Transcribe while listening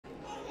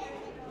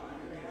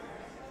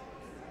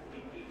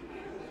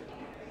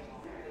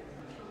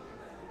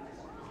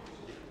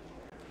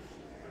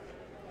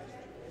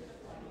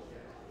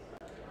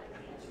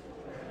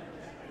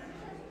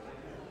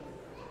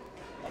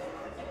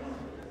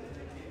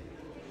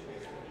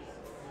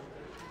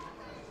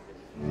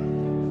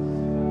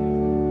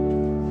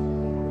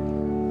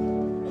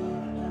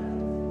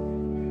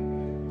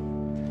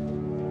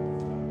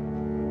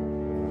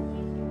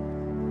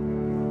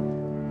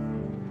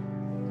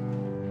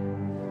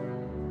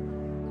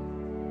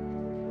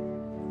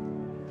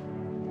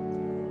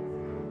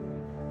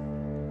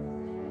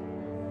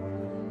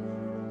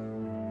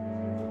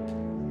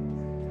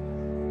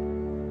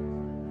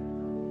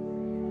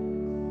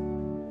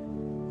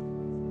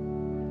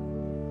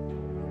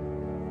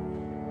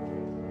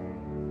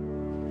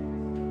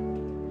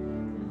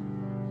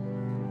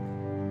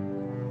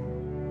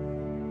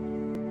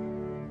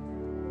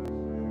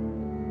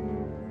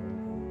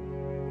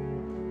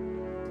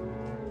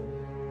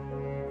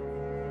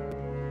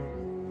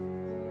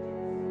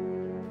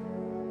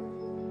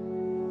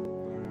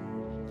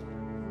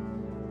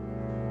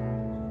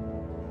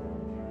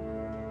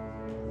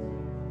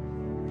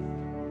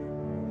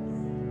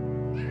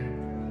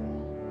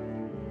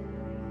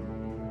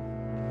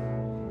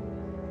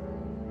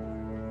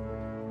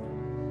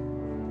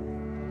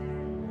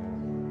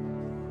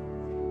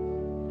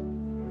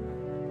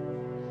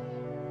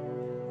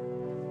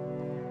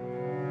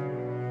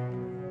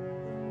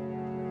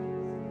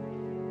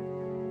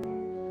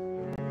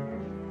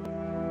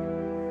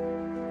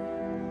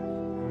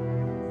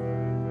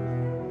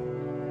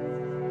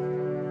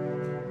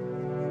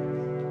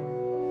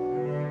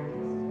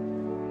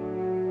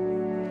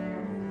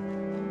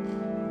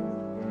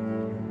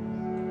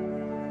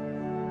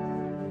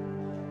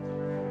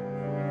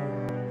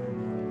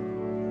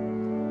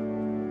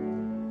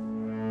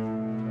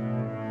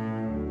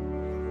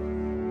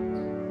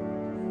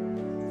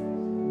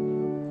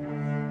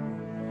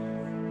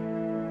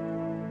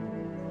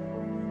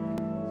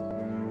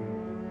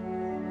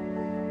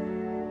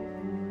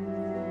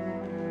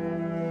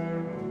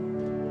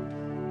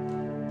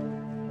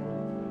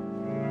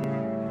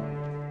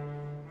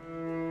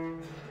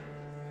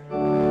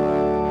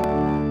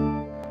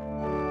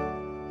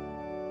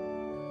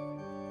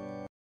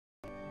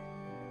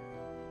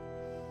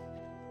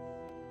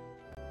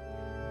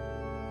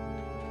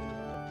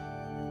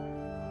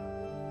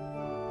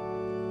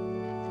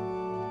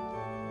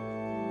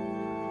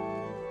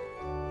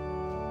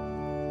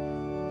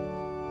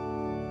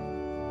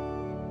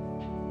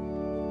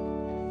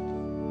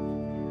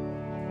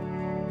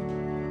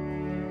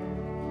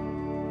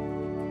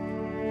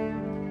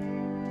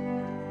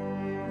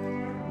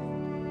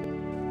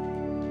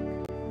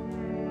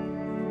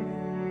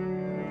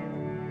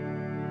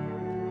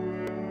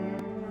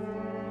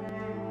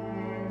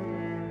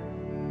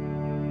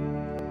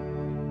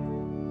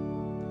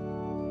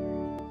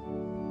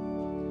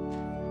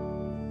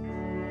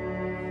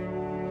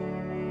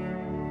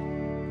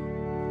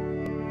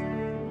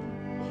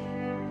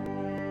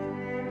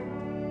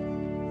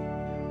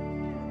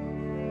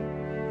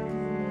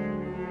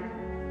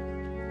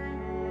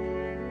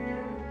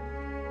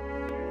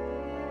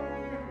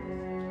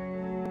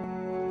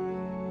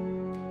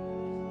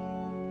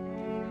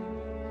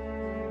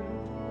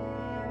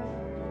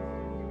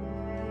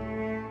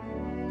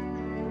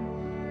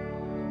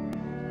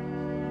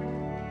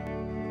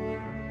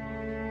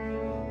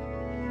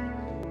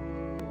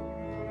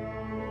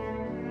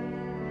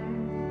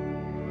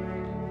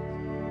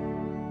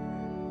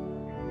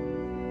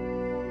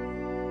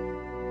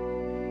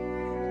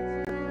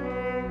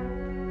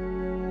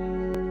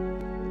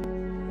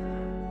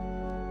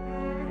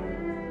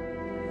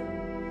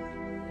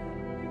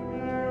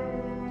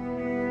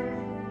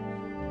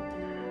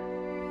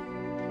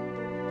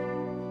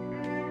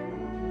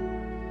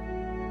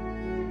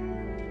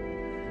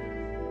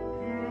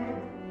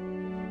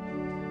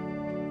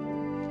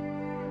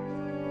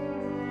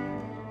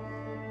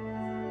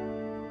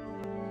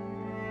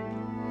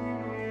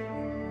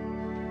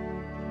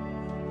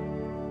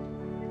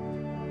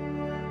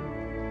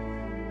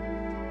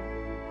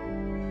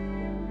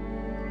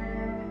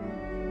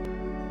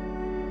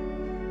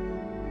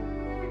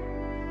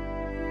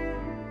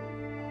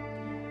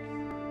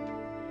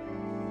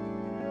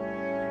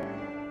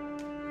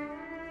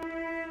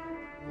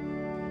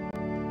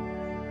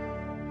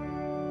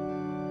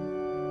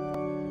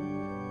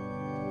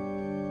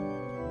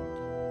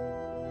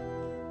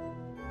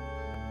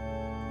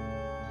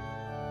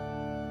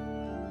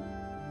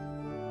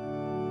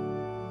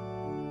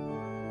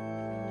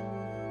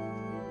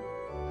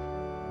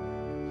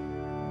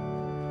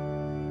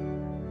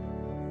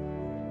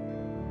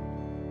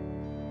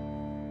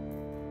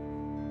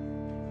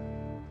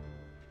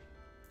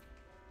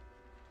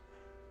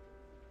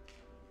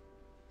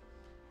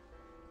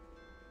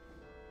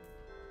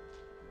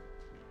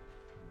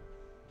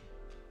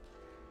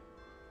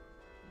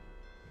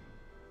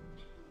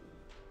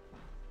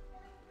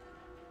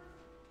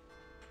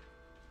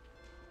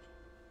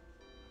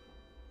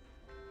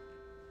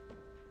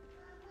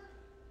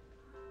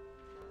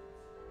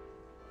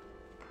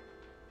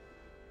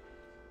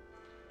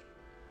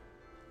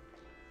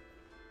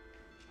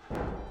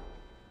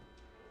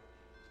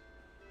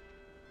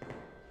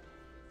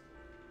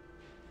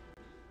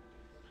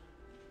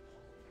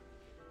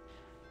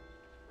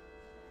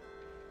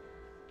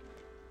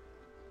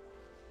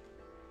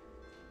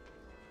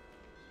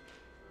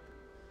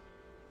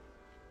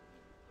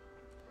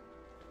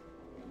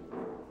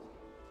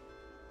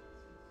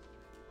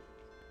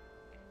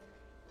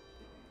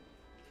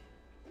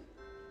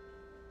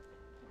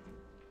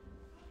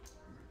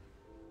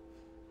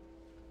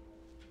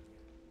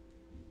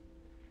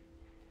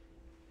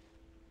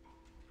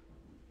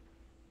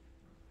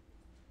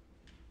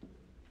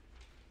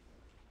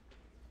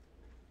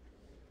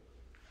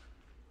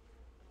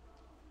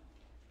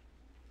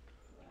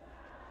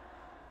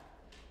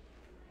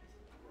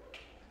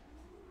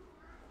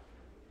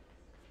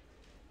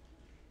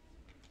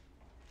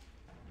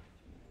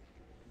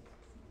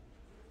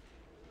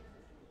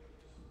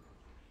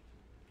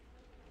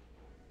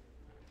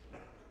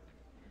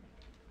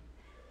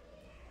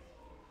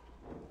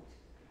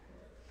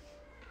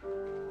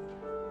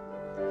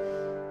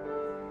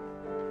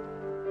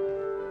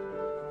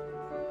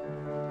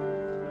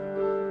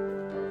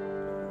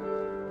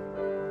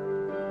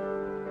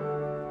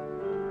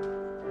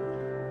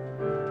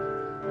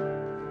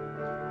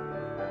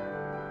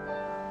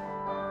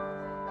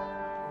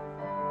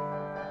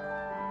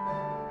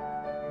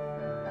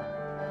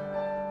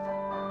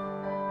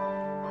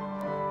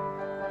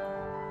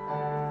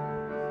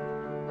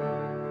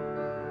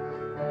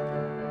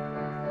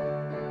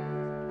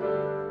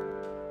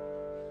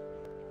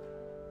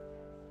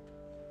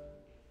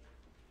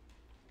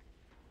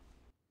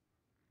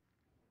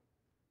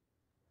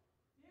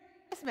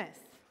Christmas.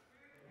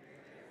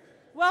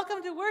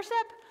 Welcome to worship.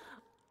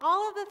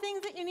 All of the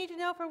things that you need to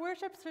know for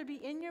worship should be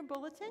in your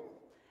bulletin.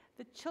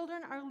 The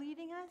children are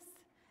leading us,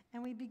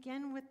 and we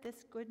begin with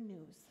this good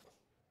news.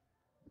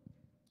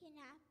 Do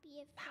not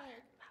be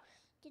afraid.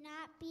 Do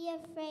not be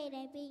afraid.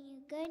 I bring you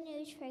good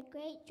news for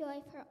great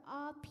joy for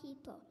all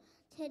people.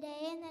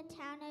 Today in the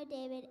town of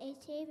David, a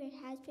Savior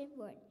has been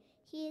born.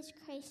 He is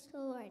Christ the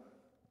Lord.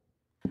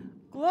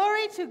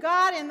 Glory to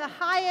God in the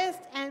highest,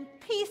 and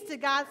peace to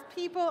God's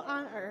people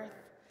on earth.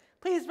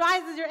 Please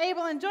rise as you're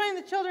able and join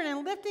the children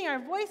in lifting our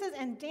voices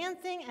and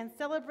dancing and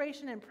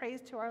celebration and praise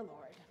to our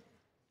Lord.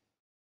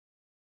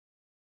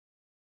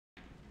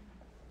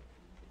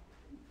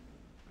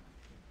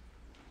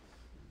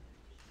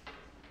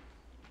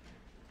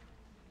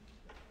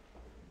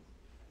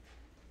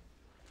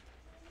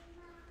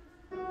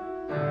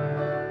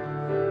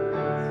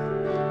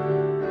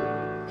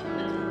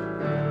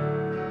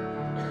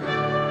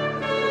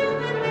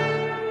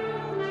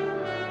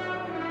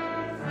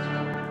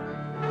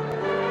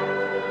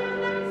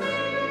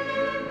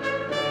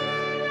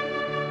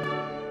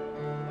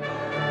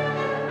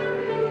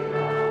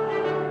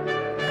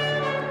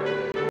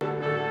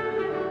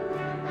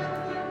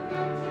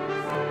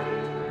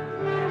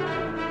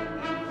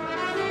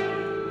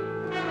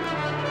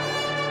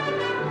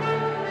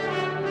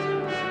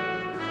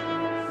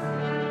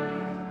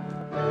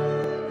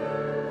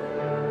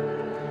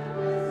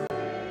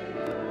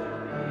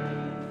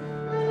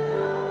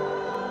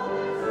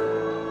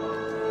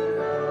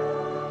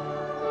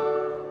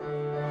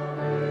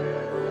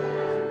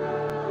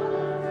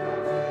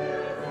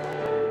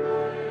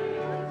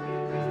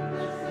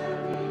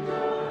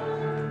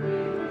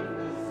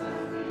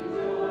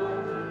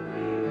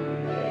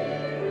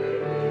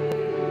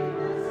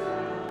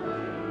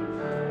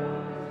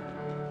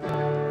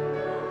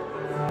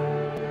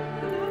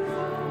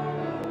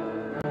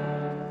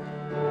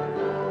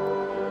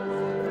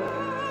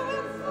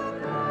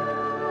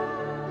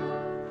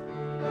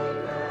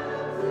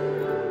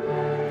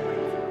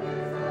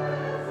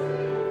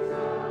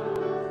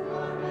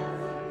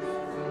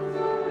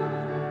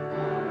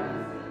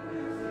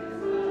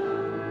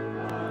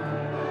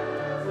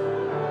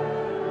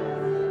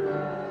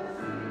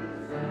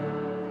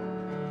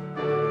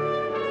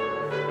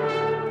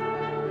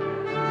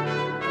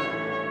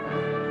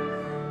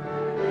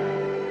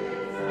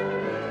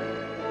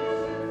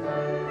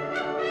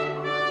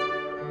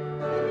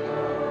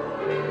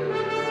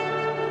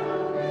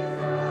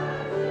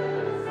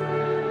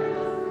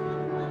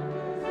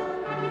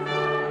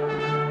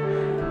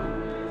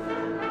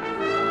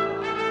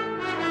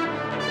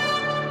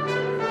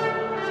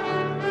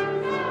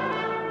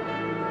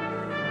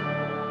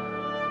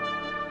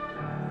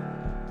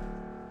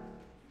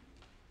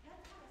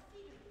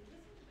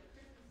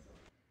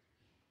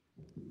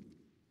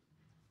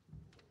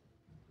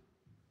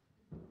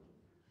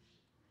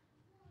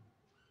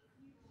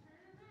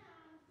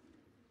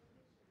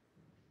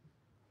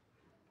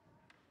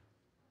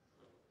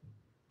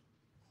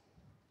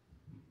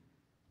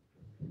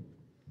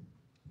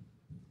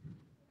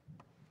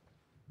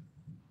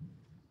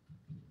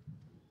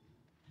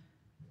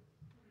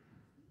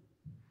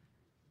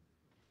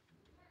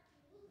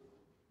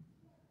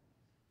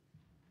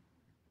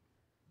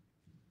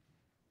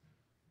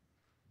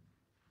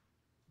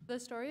 The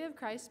story of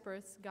Christ's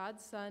birth,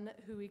 God's Son,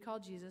 who we call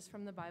Jesus,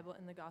 from the Bible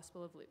in the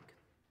Gospel of Luke.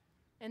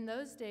 In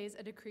those days,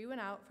 a decree went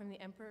out from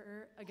the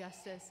Emperor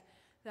Augustus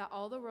that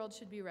all the world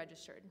should be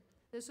registered.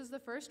 This was the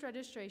first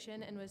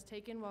registration and was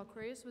taken while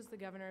Quirinius was the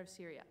governor of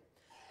Syria.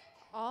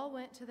 All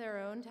went to their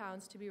own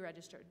towns to be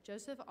registered.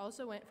 Joseph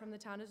also went from the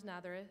town of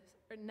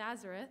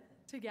Nazareth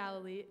to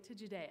Galilee to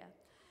Judea,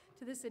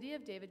 to the city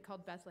of David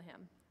called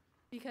Bethlehem.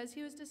 Because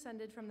he was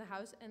descended from the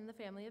house and the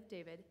family of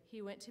David,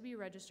 he went to be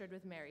registered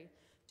with Mary,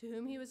 to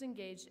whom he was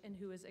engaged and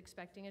who was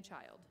expecting a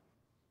child.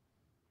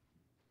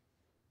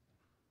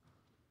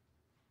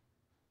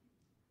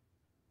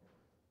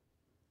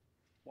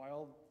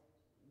 While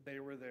they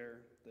were there,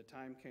 the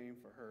time came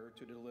for her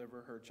to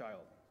deliver her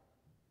child.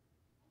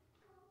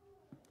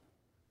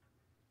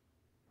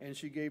 And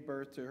she gave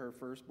birth to her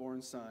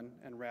firstborn son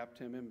and wrapped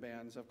him in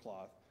bands of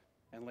cloth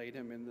and laid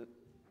him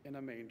in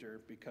a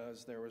manger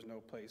because there was no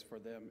place for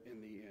them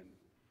in the inn.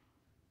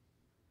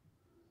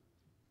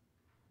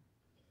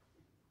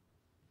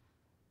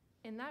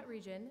 In that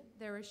region,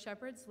 there were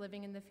shepherds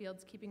living in the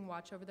fields keeping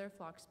watch over their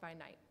flocks by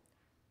night.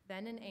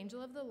 Then an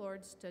angel of the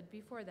Lord stood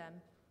before them,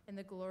 and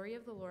the glory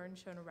of the Lord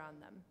shone around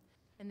them,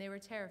 and they were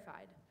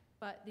terrified.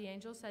 But the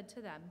angel said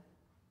to them,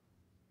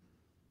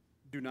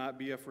 "Do not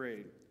be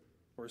afraid,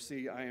 for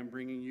see, I am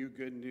bringing you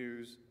good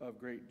news of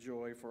great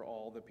joy for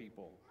all the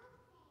people.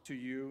 To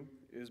you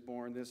is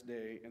born this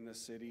day in the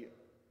city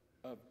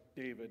of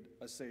David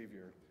a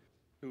Savior,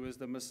 who is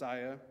the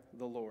Messiah,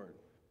 the Lord.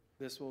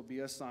 This will be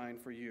a sign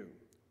for you.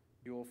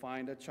 You will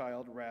find a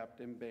child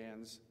wrapped in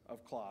bands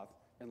of cloth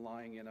and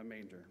lying in a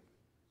manger."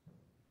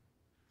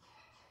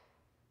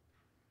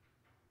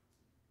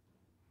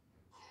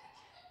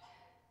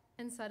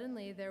 And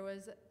suddenly there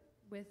was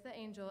with the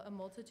angel a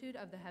multitude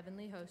of the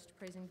heavenly host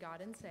praising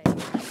God and saying,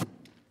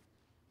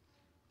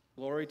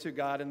 Glory to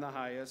God in the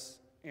highest,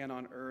 and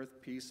on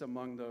earth peace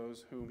among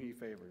those whom he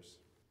favors.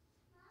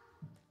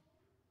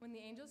 When the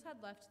angels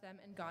had left them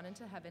and gone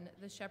into heaven,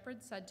 the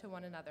shepherds said to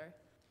one another,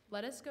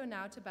 "Let us go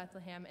now to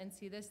Bethlehem and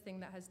see this thing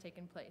that has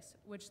taken place,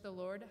 which the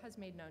Lord has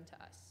made known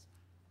to us."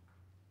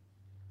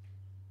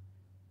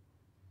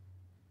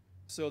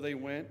 So they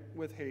went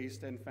with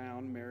haste and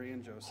found Mary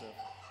and Joseph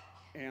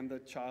and the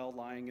child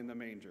lying in the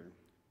manger.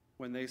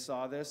 When they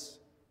saw this,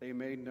 they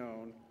made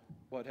known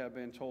what had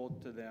been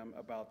told to them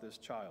about this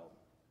child.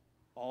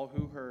 All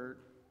who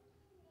heard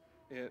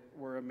it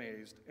were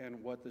amazed at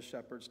what the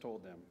shepherds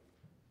told them.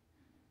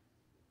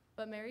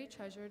 But Mary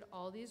treasured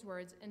all these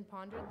words and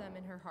pondered them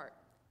in her heart.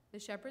 The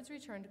shepherds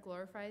returned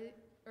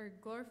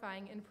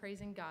glorifying and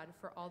praising God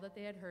for all that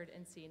they had heard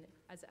and seen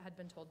as it had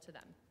been told to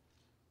them.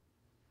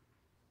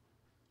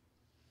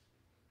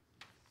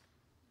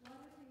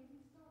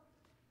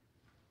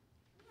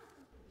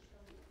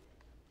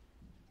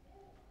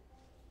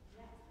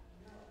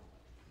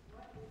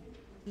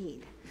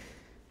 Indeed.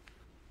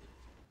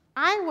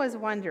 I was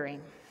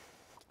wondering,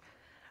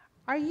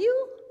 are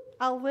you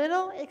a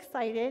little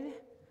excited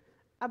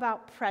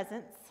about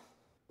presents?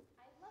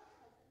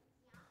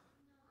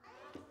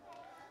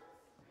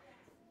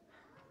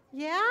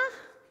 Yeah?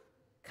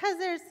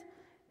 Because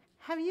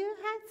have you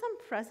had some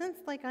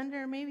presents like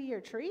under maybe your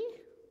tree?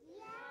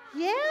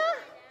 Yeah?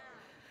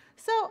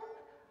 So,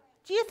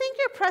 do you think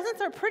your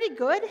presents are pretty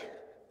good?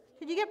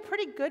 Did you get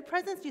pretty good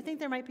presents? Do you think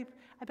there might be,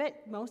 I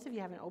bet most of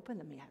you haven't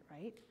opened them yet,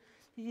 right?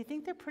 Do you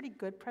think they're pretty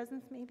good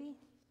presents maybe?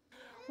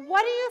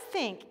 What do you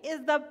think is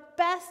the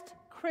best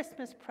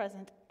Christmas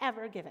present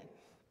ever given?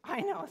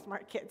 I know,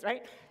 smart kids,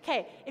 right?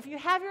 Okay, if you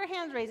have your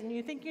hands raised and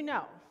you think you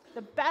know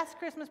the best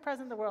Christmas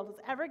present the world has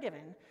ever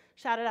given,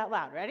 shout it out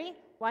loud. Ready?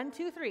 1,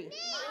 2, 3.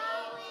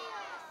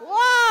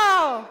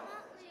 Whoa!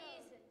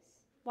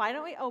 Why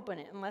don't we open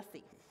it and let's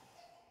see?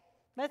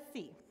 Let's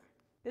see.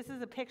 This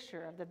is a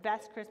picture of the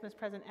best Christmas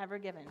present ever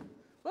given.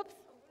 Whoops.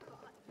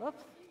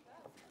 Whoops.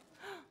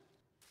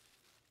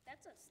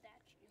 That's a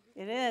statue.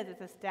 It is.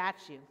 It's a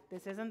statue.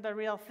 This isn't the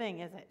real thing,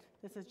 is it?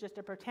 This is just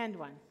a pretend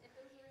one.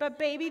 But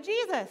baby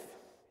Jesus.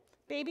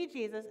 Baby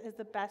Jesus is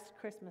the best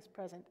Christmas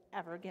present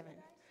ever given.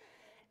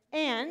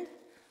 And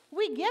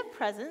we give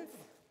presents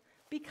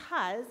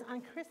because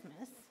on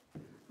Christmas,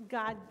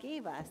 God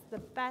gave us the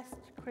best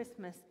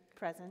Christmas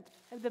present,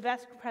 the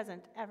best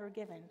present ever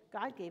given.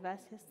 God gave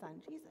us his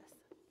son, Jesus.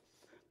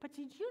 But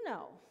did you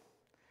know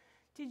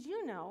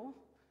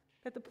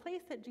that the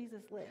place that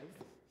Jesus lives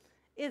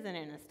isn't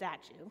in a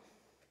statue?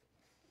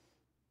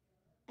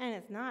 And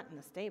it's not in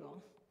the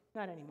stable,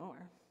 not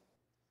anymore.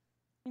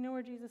 You know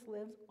where Jesus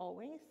lives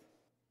always?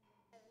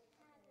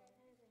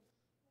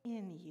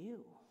 In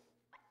you.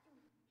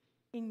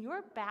 In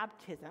your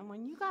baptism,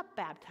 when you got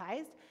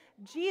baptized,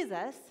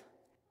 Jesus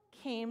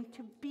came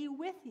to be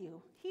with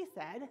you. He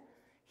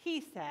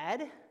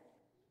said,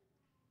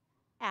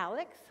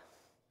 Alex,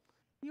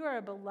 you are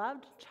a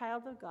beloved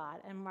child of God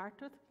and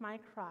marked with my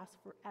cross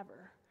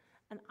forever,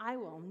 and I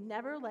will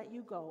never let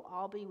you go.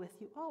 I'll be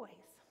with you always.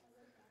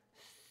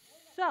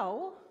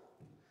 So,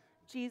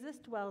 Jesus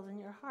dwells in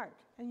your heart.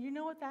 And you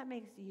know what that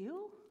makes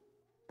you?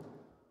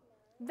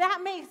 That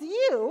makes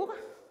you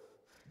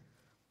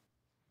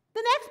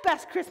the next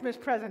best Christmas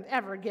present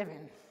ever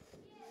given.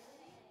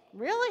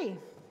 Really?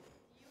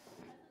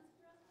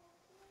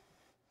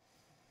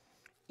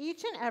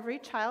 Each and every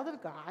child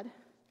of God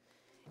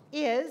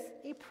is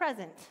a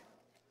present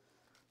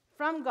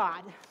from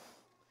God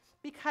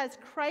because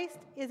Christ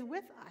is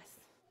with us.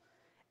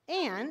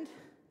 And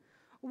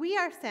we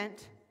are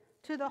sent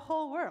to the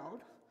whole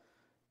world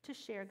to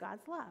share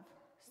God's love.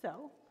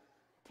 So,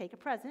 take a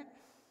present.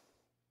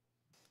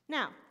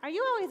 Now, are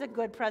you always a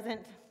good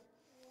present?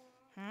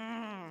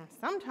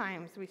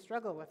 Sometimes we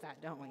struggle with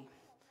that, don't we?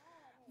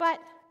 But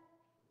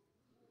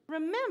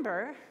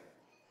remember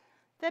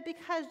that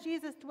because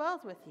Jesus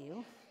dwells with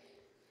you,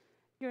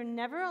 you're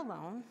never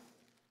alone,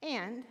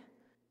 and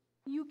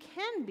you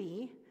can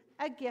be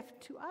a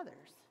gift to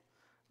others,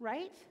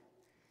 right?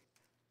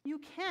 You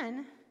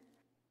can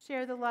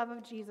share the love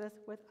of Jesus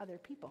with other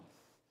people.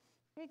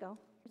 Here you go.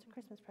 Here's a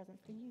Christmas present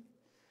for you.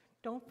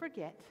 Don't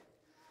forget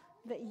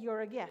that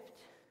you're a gift.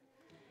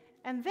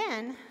 And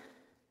then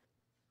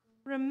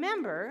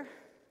remember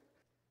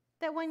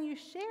that when you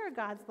share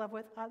God's love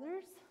with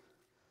others,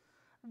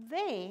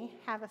 they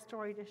have a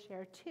story to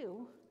share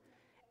too,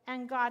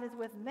 and God is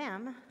with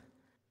them,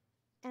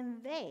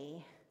 and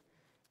they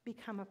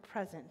become a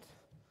present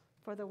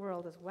for the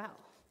world as well.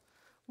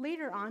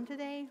 Later on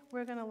today,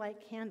 we're going to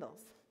light candles,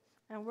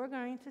 and we're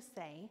going to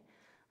say,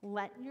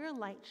 let your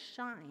light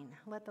shine.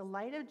 Let the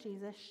light of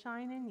Jesus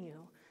shine in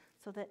you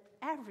so that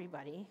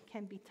everybody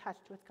can be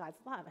touched with God's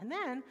love. And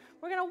then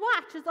we're going to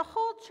watch as the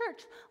whole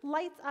church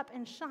lights up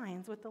and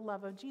shines with the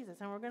love of Jesus,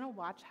 and we're going to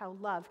watch how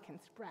love can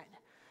spread.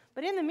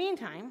 But in the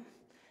meantime,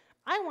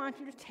 I want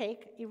you to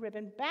take a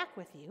ribbon back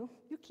with you.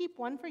 You keep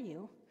one for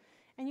you,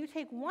 and you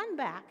take one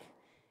back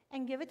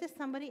and give it to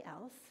somebody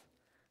else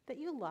that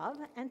you love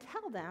and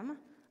tell them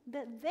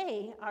that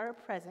they are a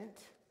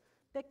present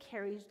that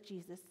carries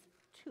Jesus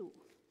too.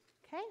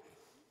 Okay?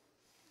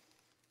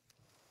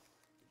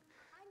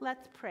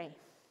 Let's pray.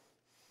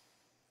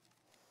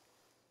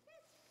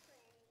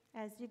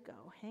 As you go,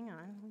 hang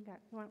on.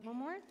 You want one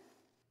more?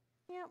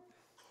 Yep.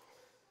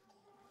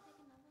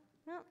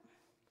 Yep.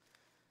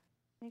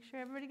 Make sure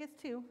everybody gets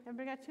two.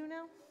 Everybody got two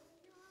now?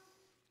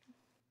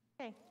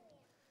 Okay.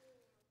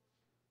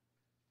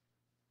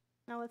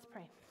 Now let's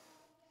pray.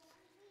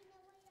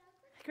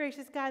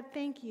 Gracious God,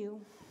 thank you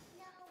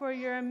for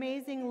your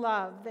amazing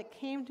love that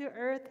came to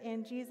earth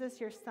in Jesus,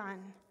 your Son.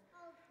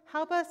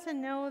 Help us to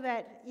know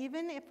that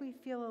even if we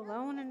feel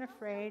alone and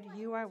afraid,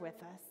 you are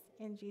with us.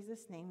 In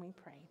Jesus' name we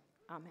pray.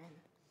 Amen.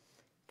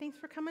 Thanks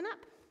for coming up.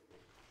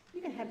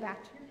 You can head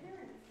back to your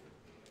parents.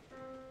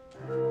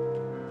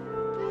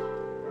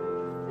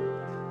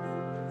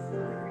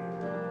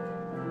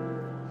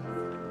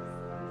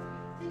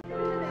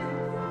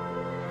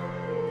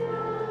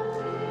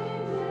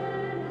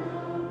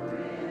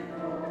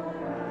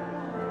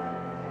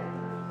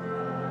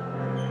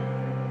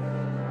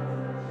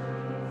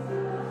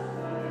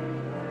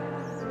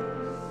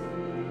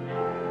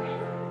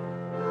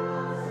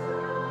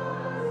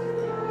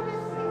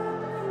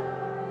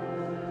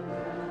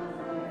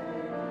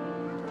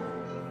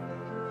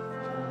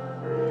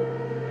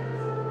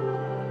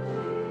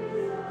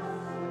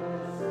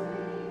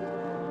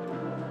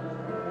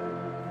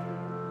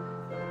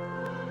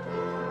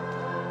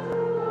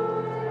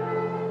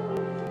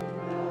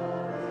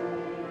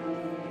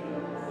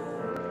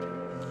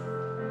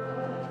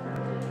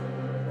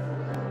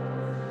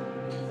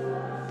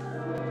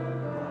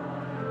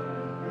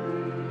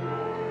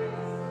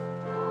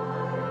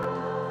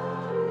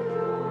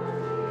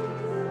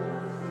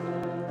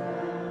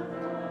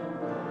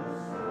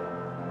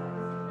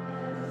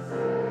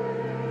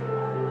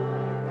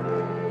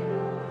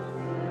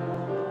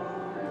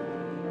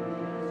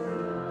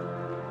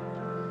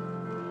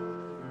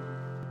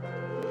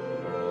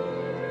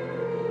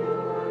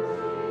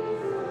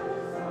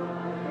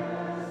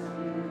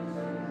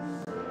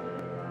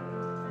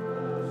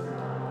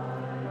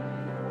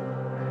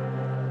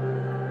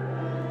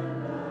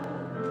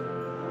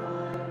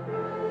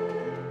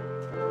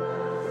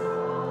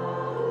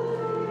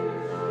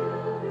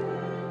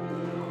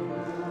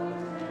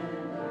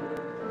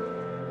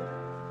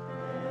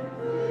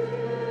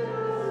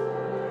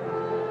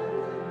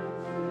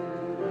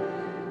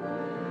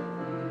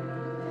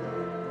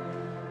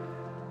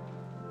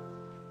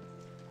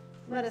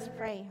 Let us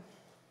pray.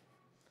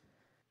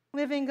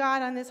 Living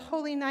God, on this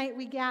holy night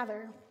we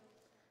gather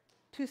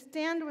to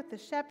stand with the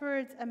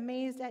shepherds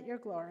amazed at your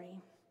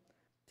glory,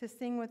 to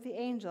sing with the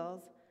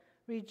angels,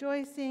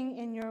 rejoicing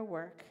in your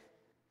work,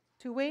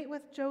 to wait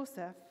with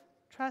Joseph,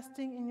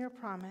 trusting in your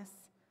promise,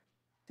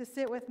 to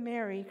sit with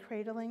Mary,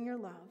 cradling your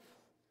love.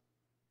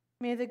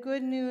 May the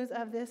good news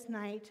of this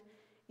night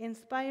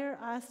inspire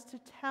us to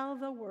tell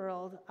the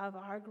world of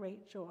our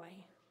great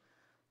joy.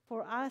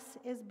 For us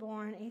is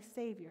born a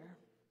Savior,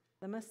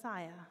 the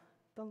Messiah,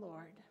 the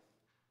Lord.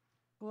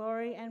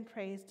 Glory and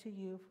praise to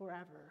you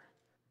forever.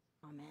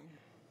 Amen.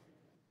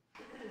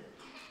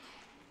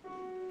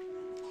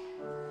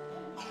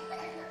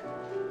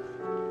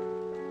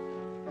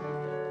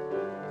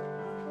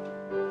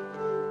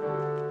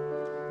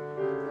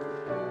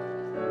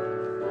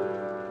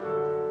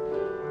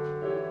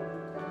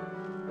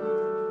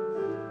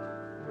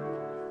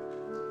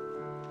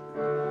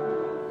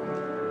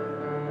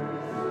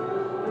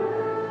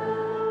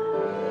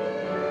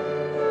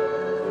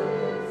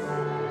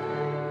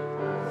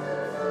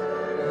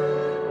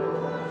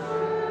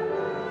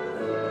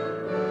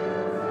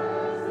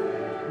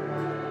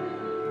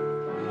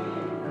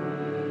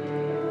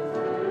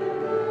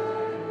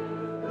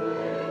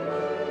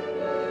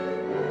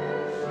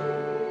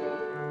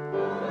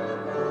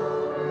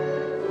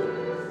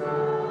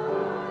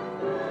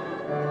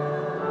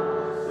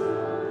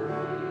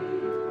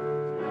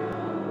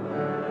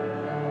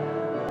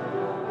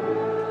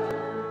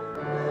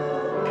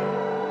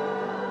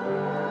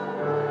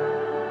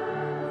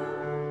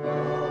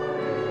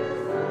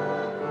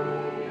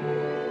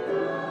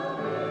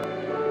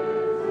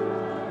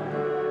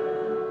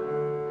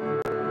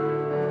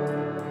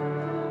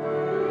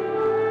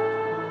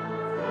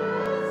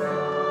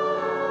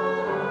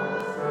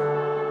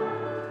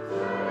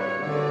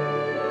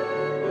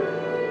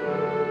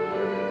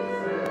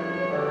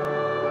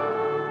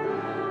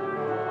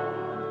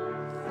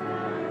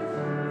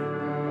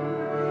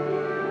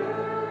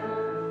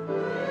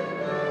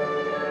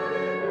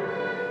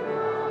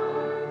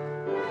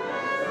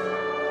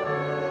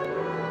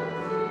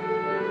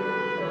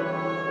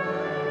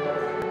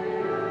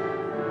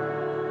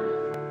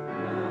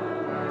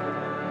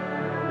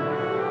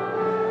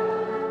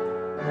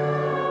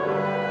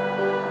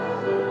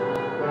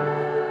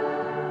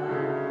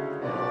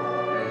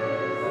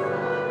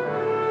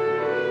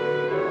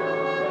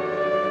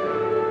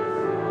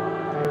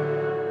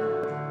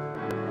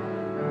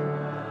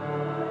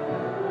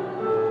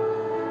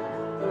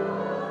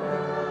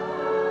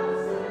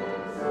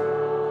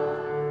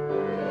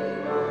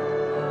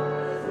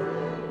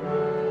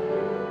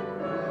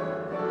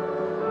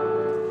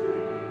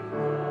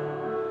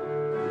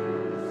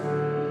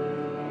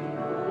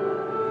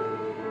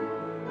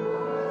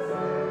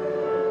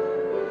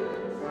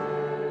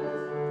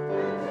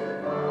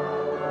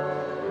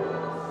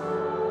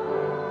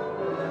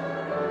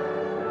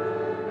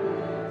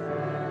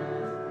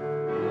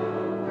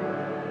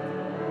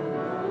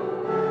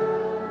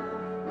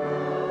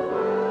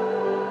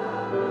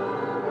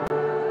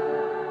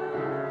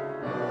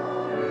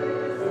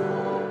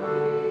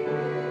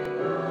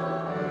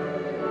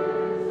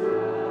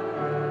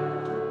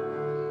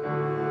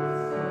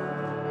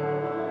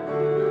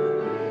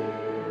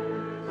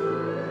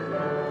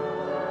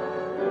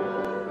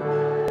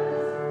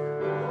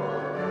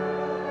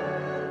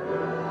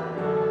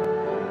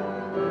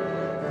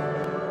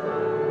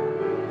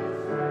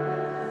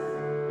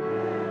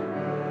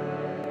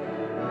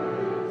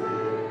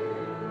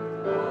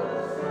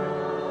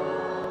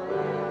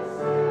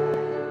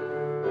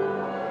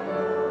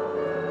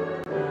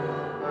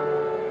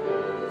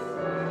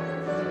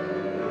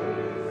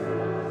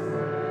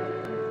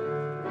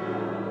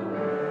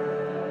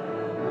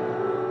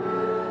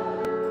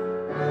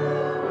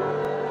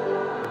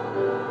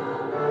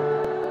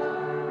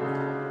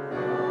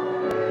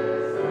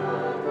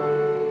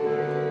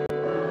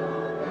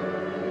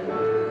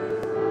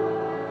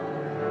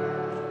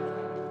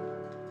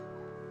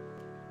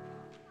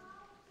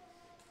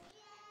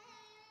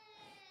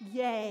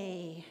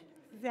 Yay.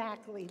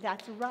 Exactly,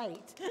 that's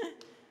right.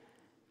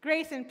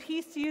 Grace and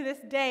peace to you this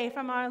day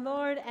from our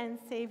Lord and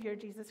Savior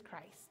Jesus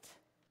Christ.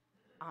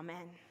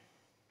 Amen.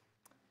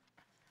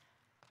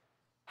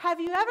 Have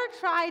you ever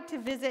tried to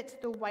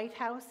visit the White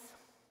House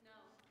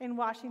in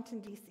Washington,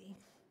 D.C.?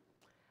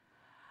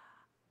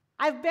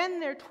 I've been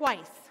there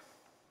twice.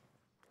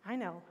 I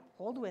know,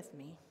 hold with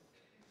me.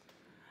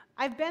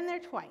 I've been there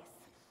twice.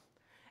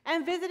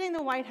 And visiting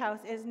the White House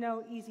is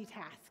no easy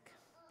task.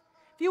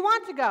 If you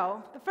want to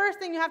go, the first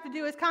thing you have to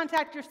do is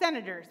contact your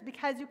senators,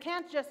 because you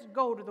can't just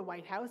go to the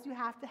White House, you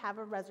have to have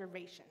a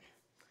reservation.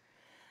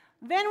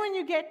 Then when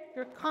you get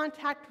your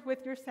contact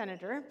with your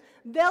senator,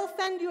 they'll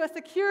send you a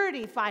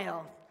security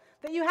file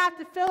that you have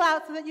to fill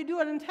out so that you do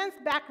an intense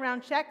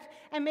background check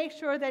and make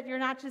sure that you're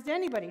not just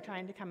anybody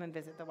trying to come and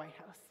visit the White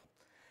House.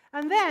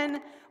 And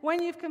then,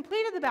 when you've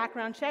completed the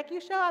background check,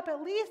 you show up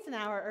at least an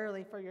hour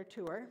early for your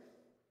tour.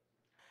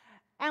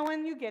 And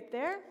when you get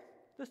there,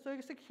 the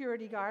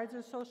security guards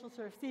or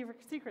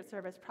Secret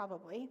Service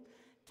probably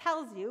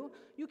tells you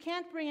you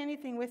can't bring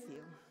anything with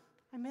you.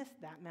 I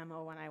missed that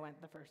memo when I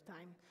went the first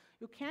time.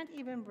 You can't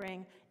even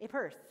bring a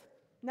purse,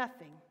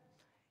 nothing.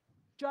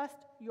 Just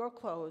your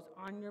clothes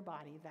on your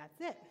body, that's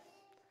it.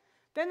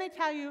 Then they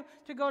tell you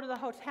to go to the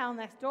hotel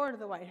next door to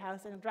the White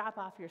House and drop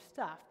off your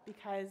stuff,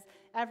 because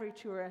every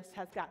tourist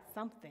has got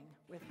something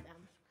with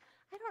them.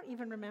 I don't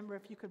even remember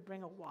if you could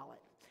bring a wallet.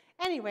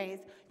 Anyways,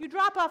 you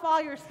drop off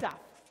all your stuff,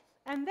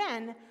 and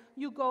then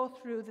you go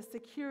through the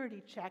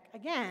security check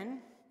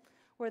again,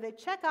 where they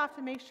check off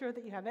to make sure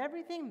that you have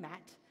everything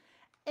met,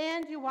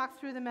 and you walk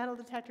through the metal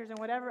detectors and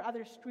whatever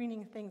other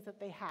screening things that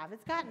they have.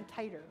 It's gotten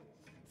tighter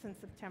since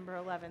September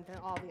 11th and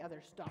all the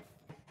other stuff.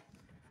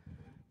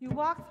 You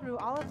walk through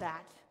all of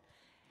that,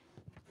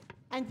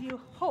 and you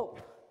hope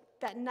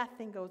that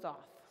nothing goes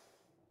off.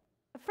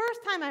 The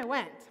first time I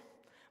went,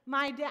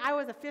 I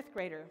was a 5th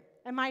grader,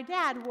 and my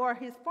dad wore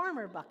his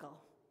farmer buckle.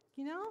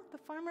 You know, the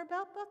farmer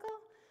belt buckle?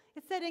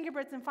 It said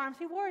Ingebrigtsen Farms.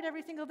 He wore it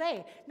every single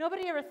day.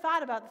 Nobody ever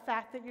thought about the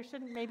fact that you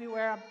shouldn't maybe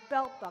wear a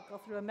belt buckle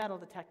through a metal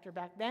detector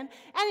back then.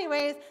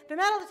 Anyways, the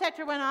metal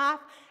detector went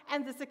off,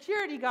 and the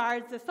security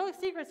guards, the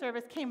Secret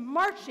Service, came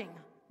marching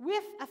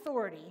with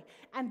authority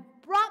and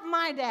brought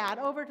my dad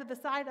over to the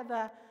side of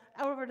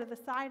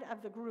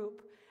the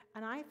group.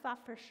 And I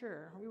thought for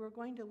sure we were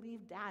going to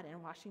leave Dad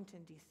in Washington,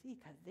 D.C.,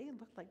 because they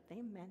looked like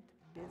they meant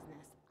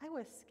business. I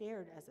was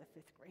scared as a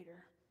 5th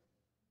grader.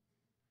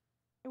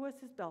 It was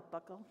his belt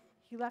buckle.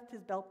 He left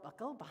his belt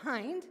buckle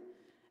behind,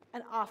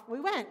 and off we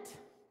went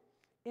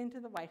into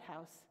the White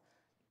House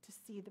to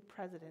see the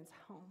president's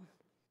home.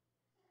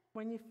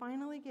 When you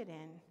finally get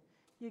in,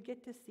 you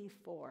get to see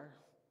 4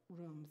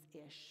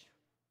 rooms-ish,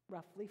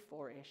 roughly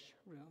 4-ish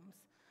rooms,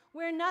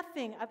 where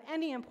nothing of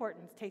any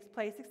importance takes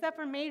place except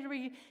for major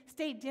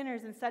state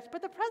dinners and such,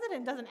 but the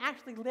president doesn't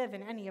actually live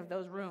in any of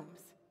those rooms.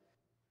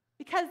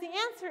 Because the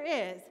answer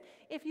is,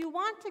 if you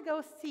want to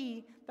go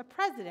see the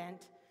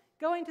president,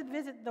 going to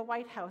visit the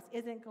White House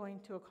isn't going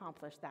to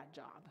accomplish that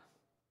job.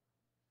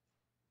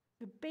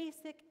 The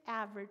basic,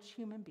 average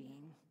human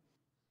being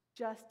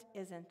just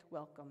isn't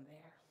welcome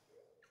there.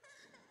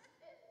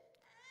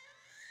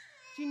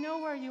 Do you know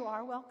where you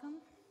are welcome?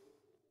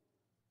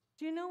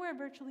 Do you know where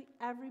virtually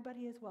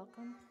everybody is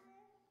welcome?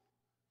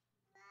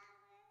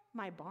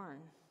 My barn.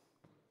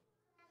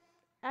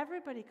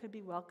 Everybody could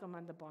be welcome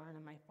on the barn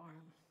on my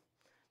farm.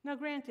 Now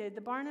granted,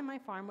 the barn on my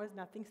farm was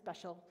nothing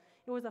special.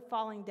 It was a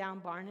falling down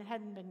barn. It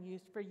hadn't been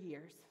used for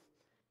years.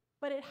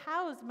 But it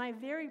housed my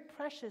very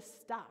precious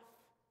stuff.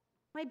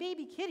 My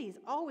baby kitties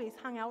always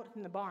hung out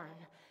in the barn,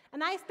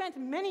 and I spent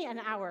many an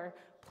hour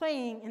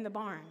playing in the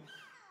barn.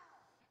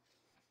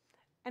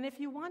 And if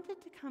you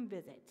wanted to come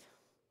visit,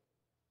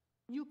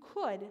 you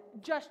could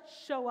just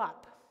show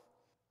up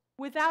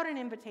without an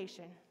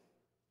invitation,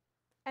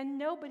 and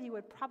nobody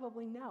would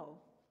probably know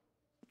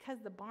because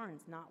the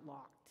barn's not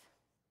locked.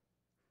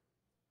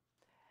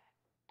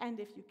 And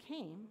if you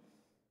came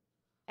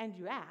and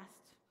you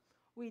asked,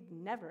 we'd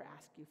never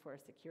ask you for a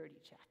security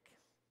check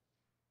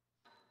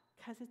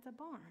because it's a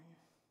barn.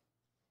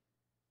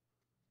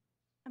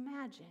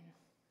 Imagine,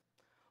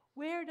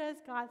 where does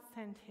God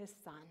send his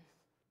son?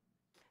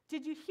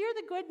 Did you hear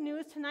the good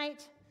news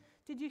tonight?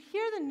 Did you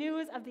hear the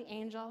news of the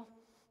angel?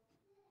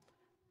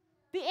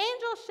 The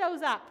angel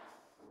shows up,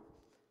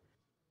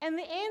 and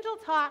the angel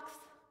talks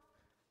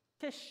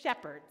to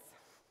shepherds.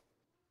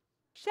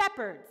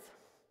 Shepherds.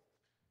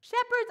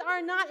 Shepherds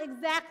are not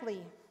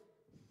exactly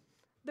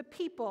the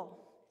people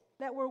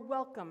that were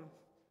welcome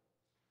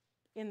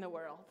in the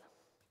world.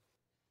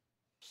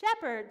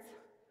 Shepherds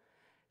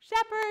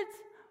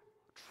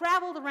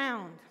traveled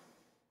around.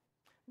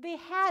 They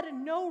had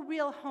no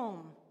real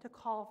home to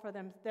call for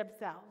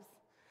themselves.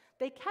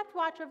 They kept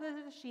watch over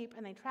the sheep,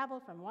 and they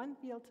traveled from one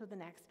field to the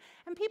next.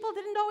 And people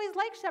didn't always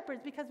like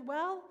shepherds because,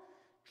 well,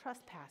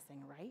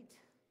 trespassing, right?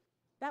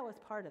 That was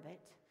part of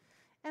it.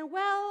 And,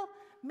 well,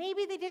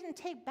 maybe they didn't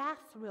take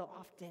baths real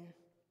often.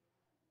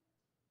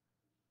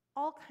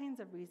 All kinds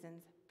of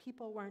reasons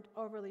people weren't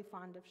overly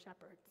fond of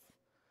shepherds.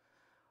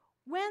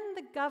 When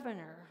the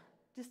governor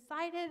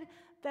decided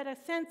that a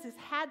census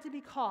had to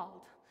be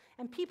called,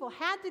 and people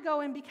had to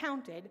go and be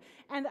counted,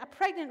 and a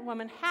pregnant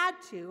woman had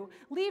to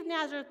leave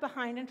Nazareth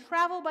behind and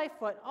travel by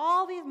foot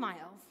all these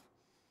miles,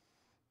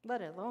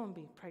 let alone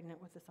be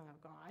pregnant with the Son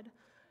of God.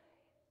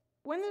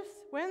 When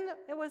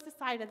it was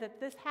decided that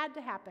this had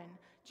to happen,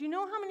 do you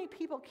know how many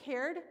people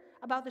cared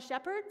about the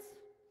shepherds?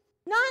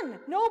 None.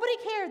 Nobody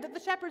cared that the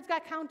shepherds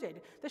got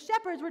counted. The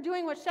shepherds were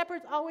doing what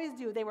shepherds always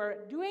do. They were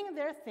doing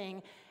their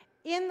thing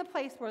in the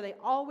place where they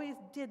always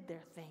did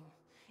their thing.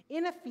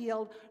 In a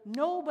field,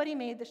 nobody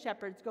made the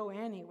shepherds go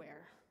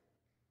anywhere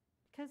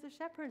because the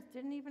shepherds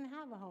didn't even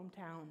have a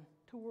hometown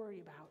to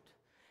worry about.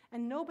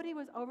 And nobody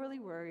was overly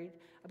worried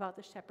about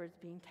the shepherds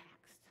being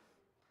taxed.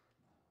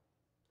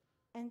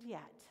 And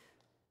yet,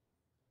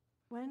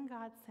 when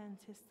God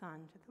sends his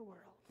Son to the world,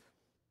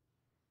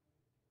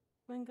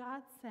 when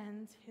God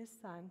sends his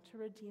Son to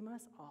redeem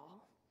us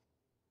all,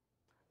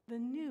 the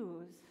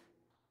news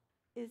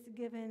is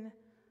given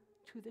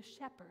to the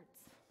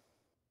shepherds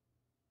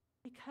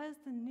because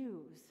the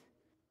news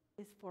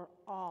is for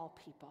all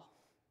people,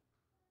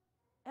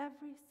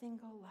 every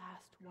single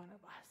last one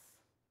of us.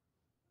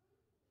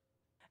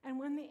 And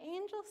when the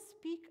angels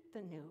speak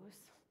the news,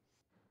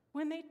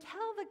 when they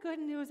tell the good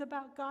news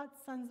about God's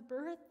Son's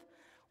birth,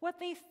 what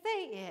they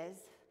say is,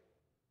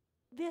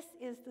 this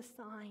is the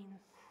sign.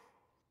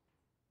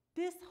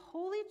 This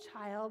holy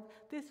child,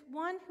 this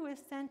one who is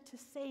sent to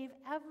save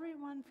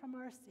everyone from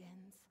our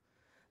sins,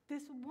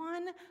 this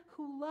one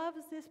who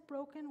loves this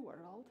broken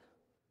world,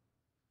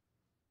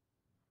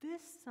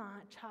 this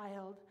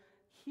child,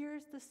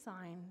 here's the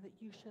sign that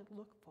you should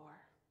look for.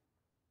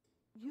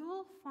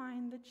 You'll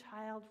find the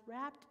child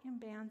wrapped in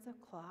bands of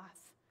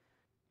cloth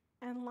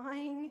and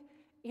lying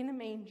in a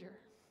manger.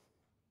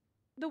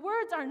 The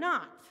words are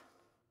not.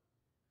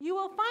 You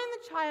will find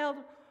the child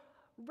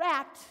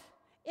wrapped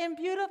in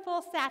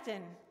beautiful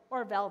satin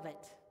or velvet.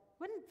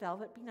 Wouldn't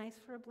velvet be nice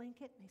for a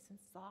blanket? Nice and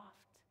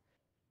soft.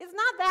 It's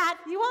not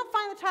that. You won't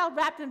find the child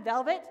wrapped in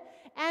velvet.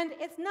 And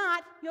it's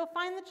not. You'll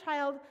find the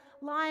child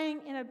lying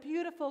in a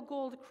beautiful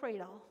gold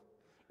cradle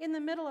in the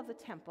middle of the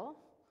temple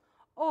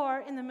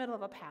or in the middle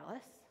of a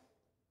palace.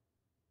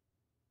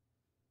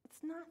 It's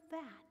not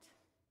that.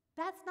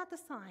 That's not the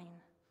sign.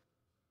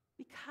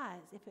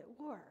 Because if it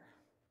were,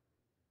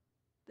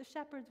 the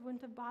shepherds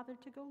wouldn't have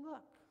bothered to go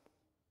look.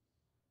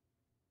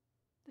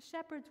 The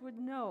shepherds would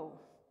know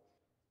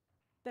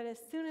that as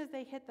soon as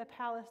they hit the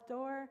palace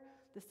door,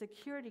 the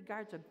security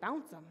guards would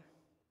bounce them.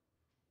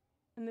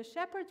 And the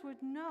shepherds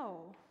would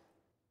know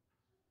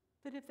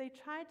that if they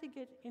tried to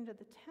get into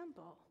the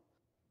temple,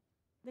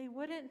 they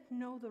wouldn't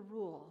know the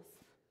rules,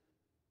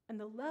 and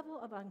the level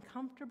of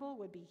uncomfortable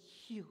would be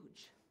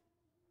huge.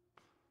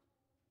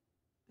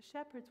 The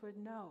shepherds would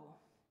know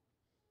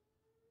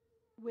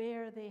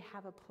where they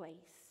have a place.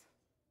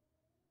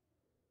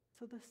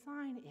 So the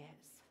sign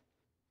is,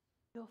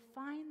 you'll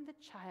find the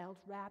child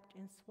wrapped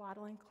in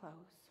swaddling clothes,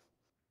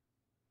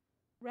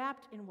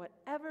 wrapped in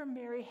whatever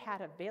Mary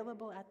had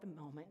available at the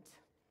moment,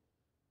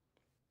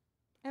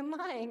 and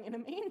lying in a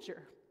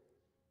manger.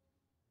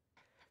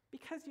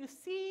 Because you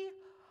see,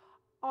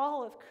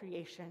 all of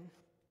creation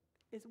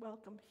is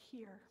welcome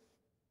here.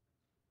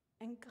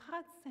 And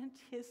God sent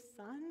his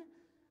Son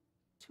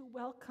to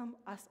welcome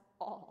us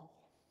all.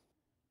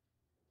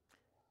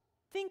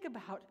 Think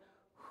about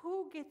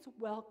who gets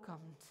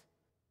welcomed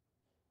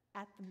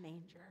at the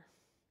manger.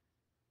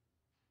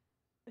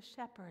 The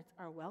shepherds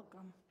are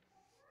welcome.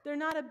 They're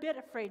not a bit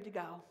afraid to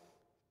go.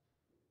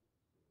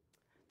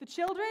 The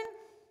children,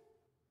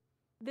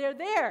 they're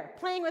there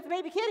playing with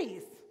baby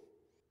kitties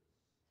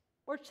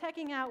or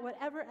checking out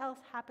whatever else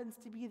happens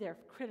to be there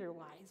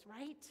critter-wise,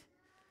 right?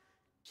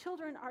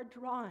 Children are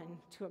drawn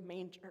to a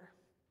manger.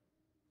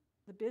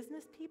 The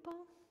business people,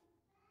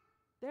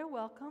 they're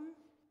welcome.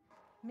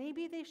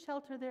 Maybe they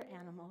shelter their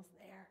animals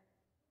there.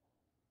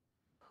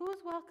 Who's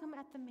welcome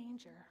at the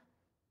manger?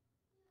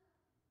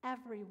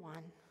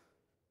 Everyone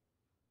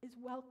is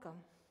welcome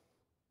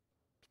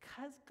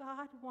because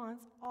God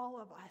wants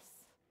all of us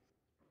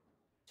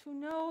to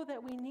know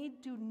that we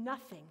need do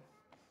nothing.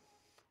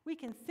 We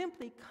can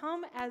simply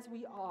come as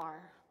we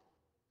are.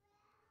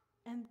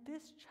 And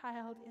this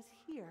child is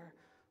here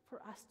for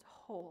us to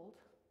hold.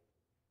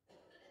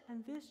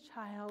 And this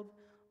child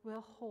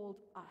will hold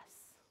us.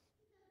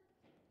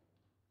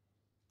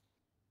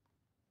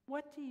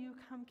 What do you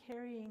come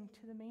carrying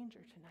to the manger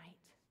tonight?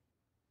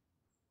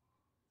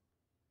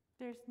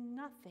 There's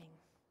nothing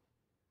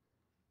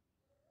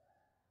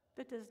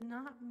that does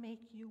not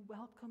make you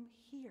welcome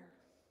here.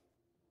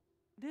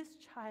 This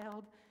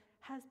child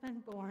has been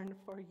born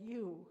for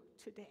you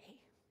today.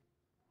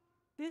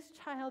 This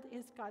child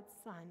is God's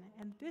Son,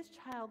 and this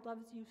child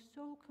loves you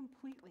so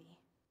completely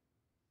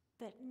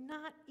that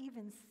not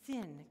even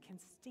sin can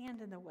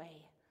stand in the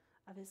way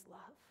of his love.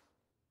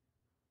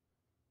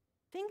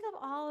 Think of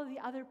all of the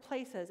other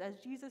places as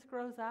Jesus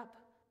grows up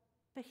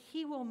that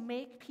he will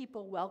make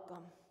people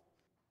welcome.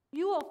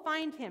 You will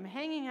find him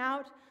hanging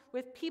out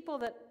with people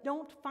that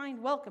don't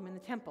find welcome in the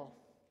temple.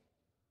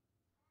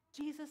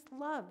 Jesus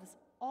loves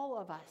all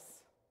of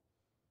us.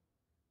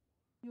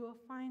 you will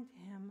find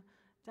him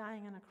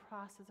dying on a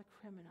cross as a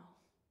criminal.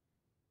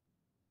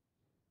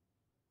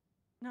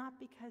 Not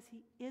because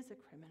he is a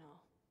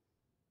criminal,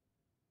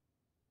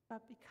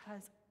 but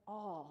because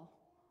all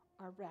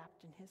are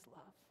wrapped in his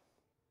love.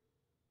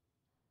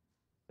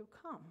 So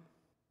come.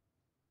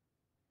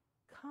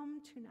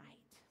 Come tonight.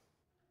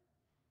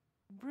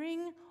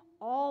 Bring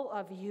all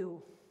of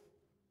you.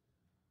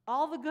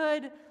 All the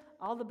good,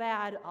 all the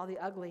bad, all the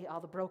ugly,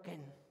 all the broken.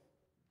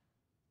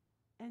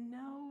 And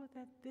know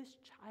that this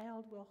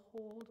child will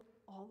hold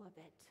all of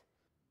it,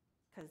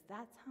 because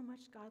that's how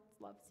much God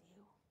loves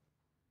you.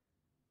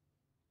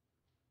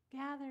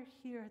 Gather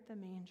here at the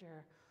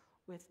manger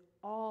with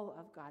all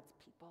of God's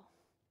people,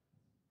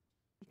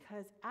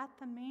 because at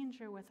the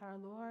manger with our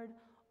Lord,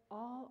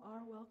 all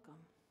are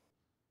welcome.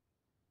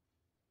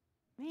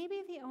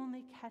 Maybe the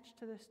only catch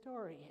to the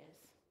story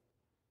is,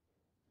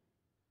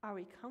 are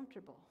we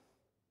comfortable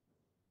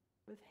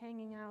with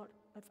hanging out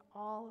with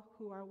all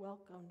who are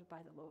welcomed by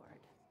the Lord?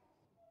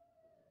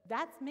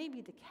 That's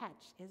maybe the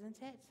catch, isn't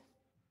it?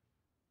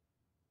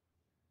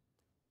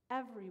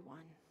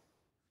 Everyone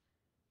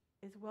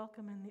is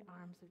welcome in the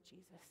arms of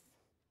Jesus,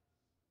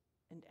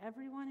 and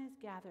everyone is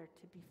gathered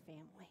to be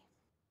family.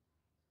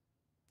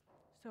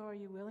 So are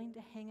you willing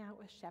to hang out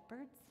with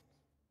shepherds?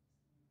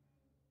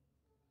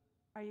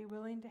 Are you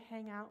willing to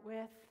hang out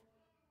with ...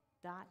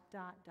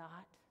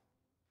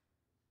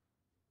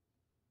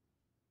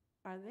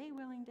 Are they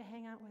willing to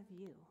hang out with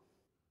you?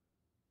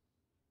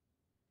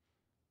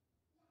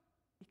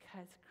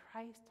 Because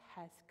Christ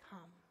has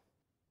come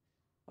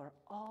for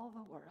all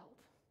the world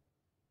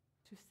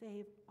to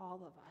save all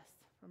of us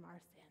from our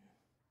sin.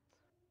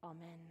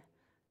 Amen.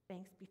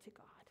 Thanks be to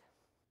God.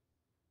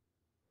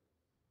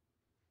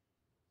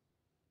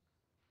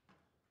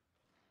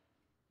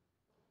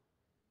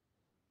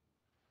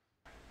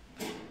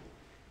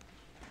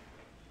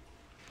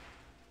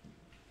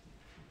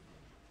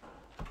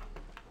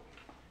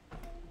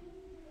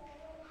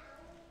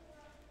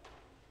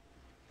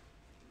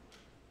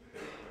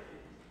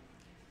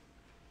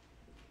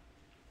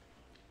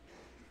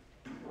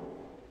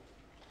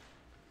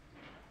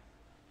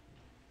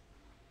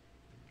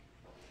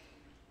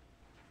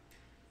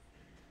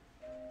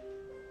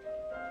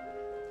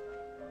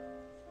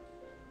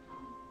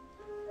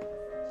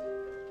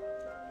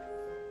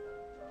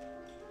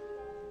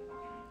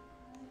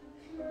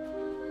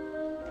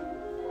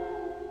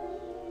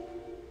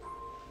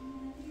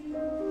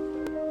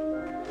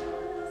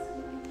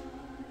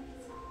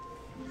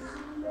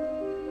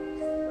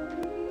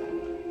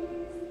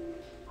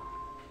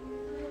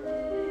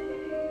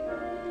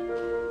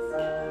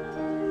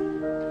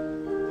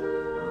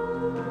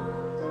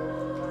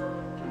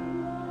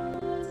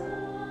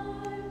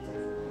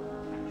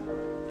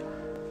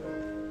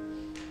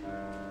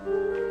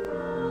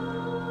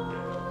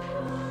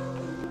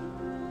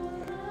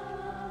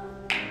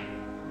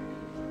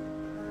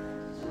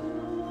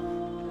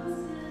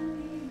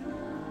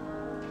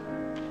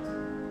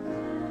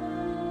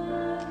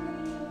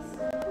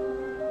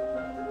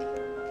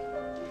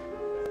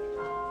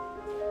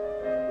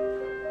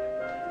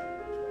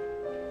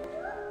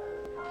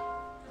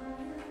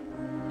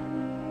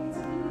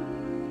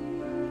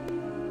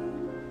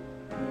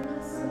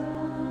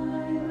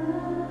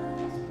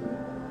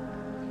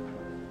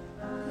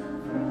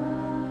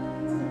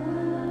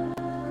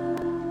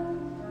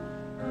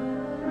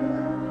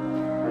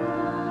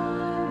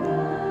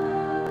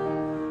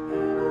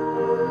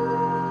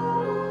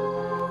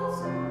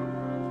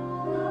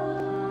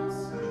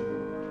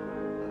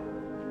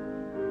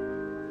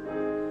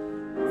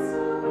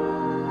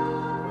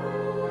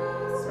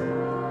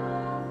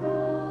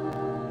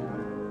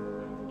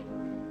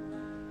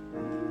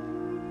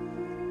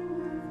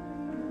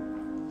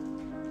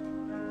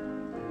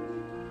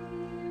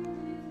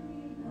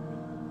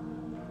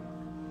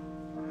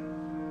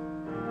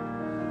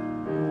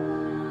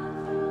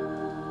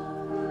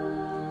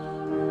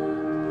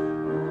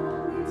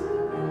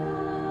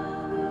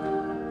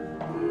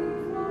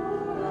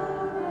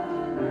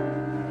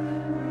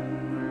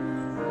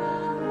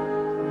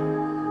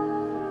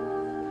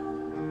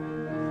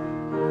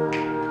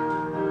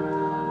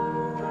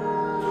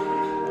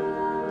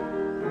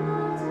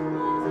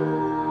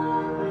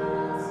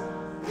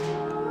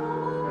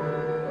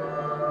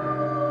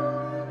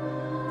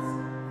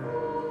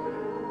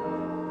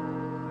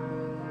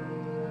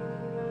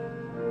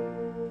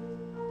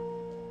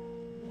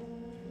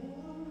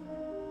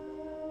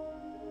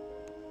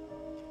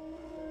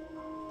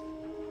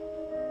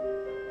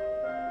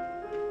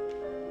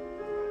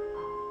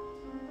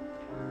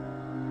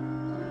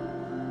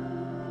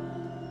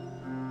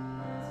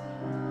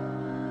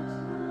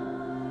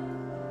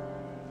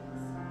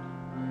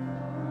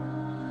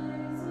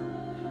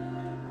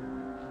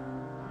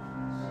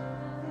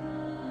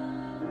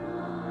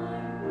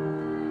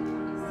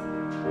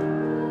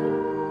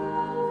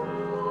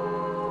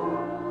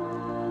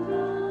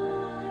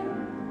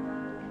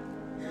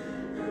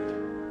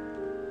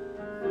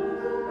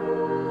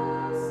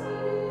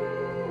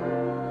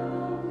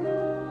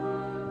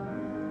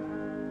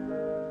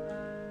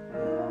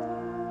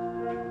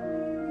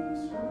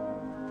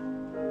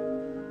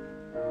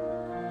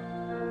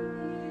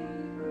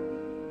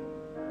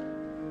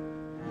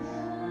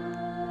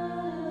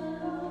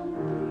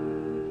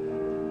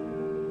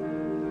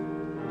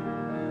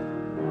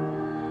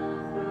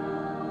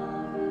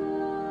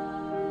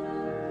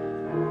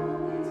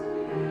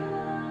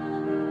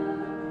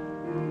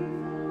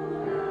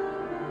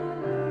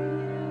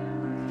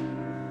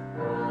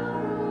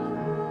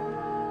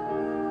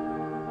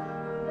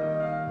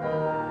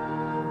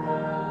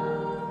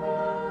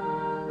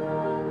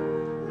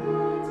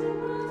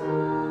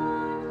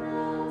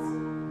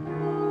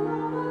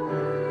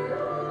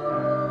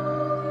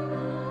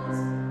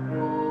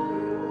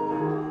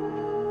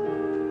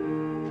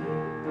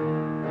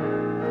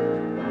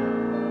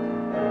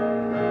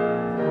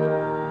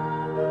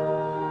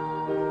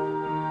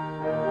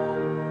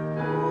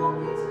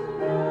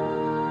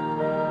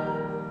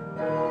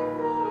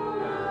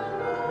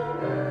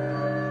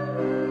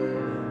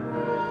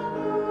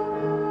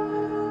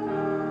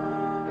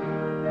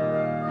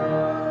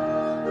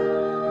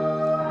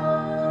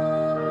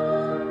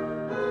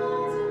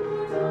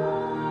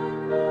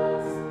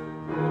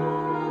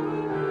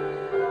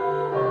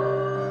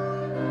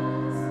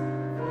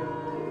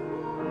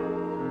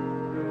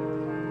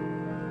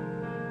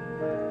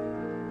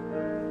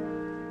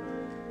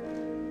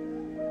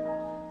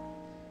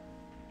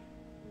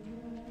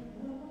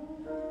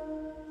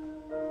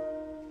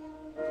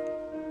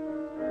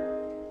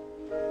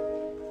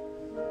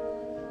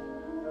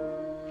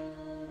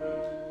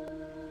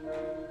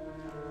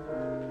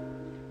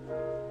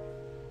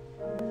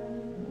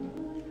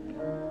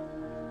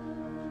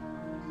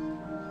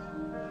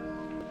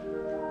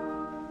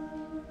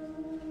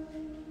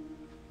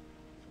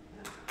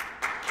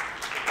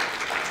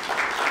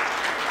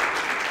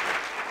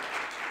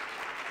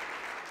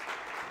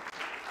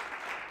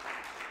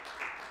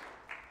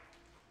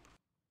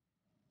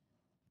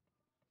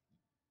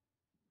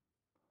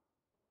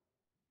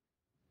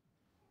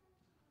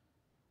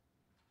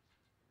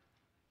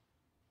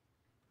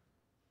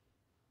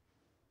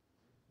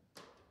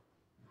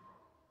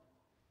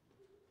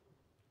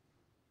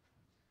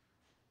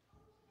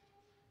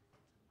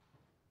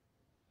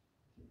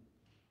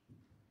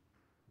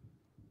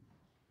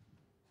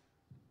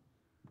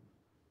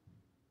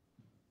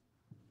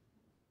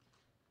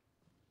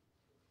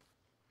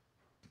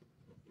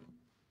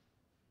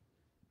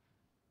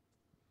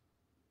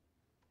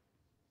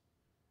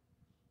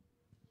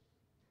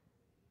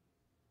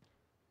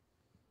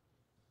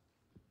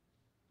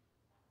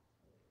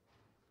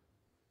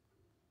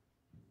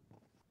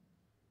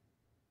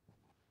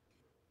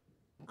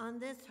 On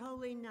this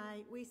holy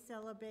night, we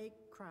celebrate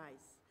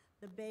Christ,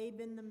 the babe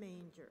in the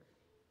manger,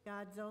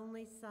 God's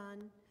only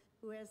Son,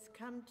 who has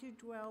come to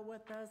dwell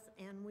with us,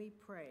 and we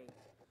pray.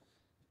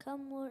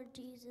 Come, Lord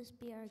Jesus,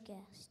 be our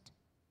guest.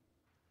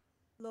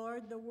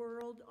 Lord, the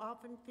world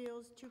often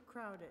feels too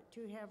crowded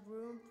to have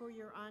room for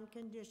your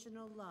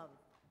unconditional love.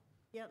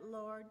 Yet,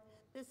 Lord,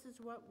 this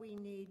is what we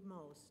need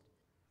most.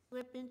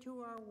 Slip into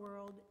our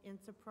world in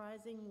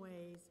surprising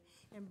ways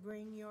and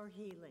bring your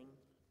healing.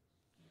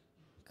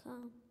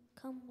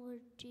 Come, Lord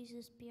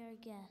Jesus, be our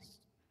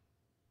guest.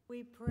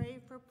 We pray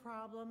for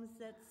problems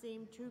that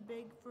seem too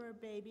big for a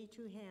baby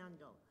to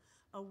handle,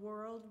 a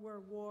world where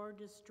war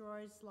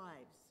destroys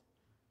lives,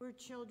 where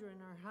children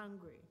are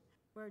hungry,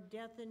 where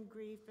death and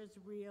grief is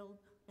real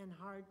and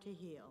hard to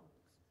heal.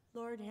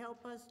 Lord,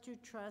 help us to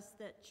trust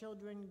that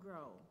children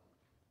grow.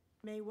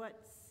 May what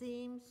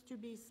seems to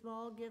be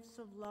small gifts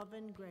of love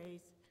and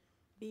grace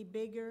be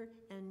bigger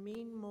and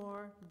mean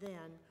more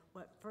than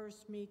what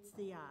first meets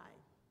the eye.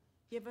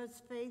 Give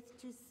us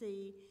faith to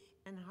see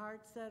and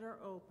hearts that are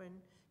open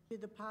to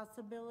the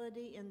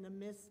possibility in the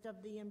midst of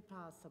the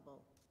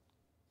impossible.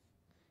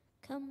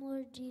 Come,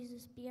 Lord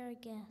Jesus, be our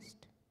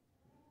guest.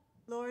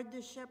 Lord,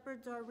 the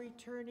shepherds are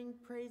returning,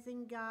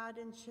 praising God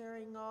and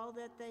sharing all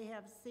that they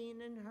have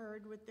seen and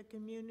heard with the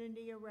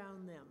community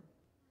around them.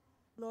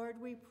 Lord,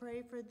 we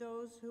pray for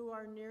those who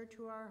are near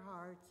to our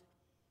hearts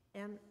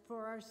and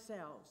for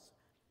ourselves.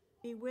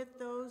 Be with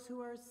those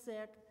who are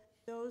sick,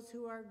 those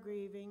who are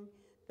grieving,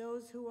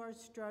 those who are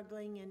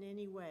struggling in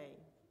any way.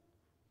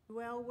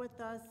 Dwell with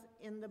us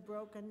in the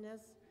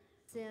brokenness,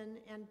 sin,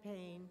 and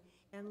pain,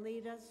 and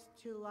lead us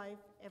to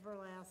life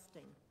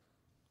everlasting.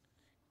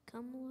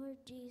 Come, Lord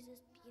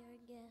Jesus, be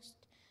our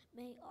guest.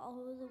 May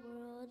all of the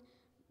world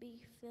be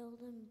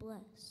filled and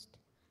blessed.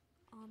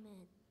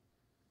 Amen.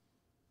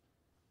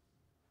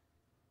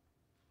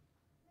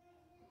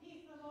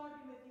 Peace of the Lord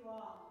be with you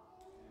all.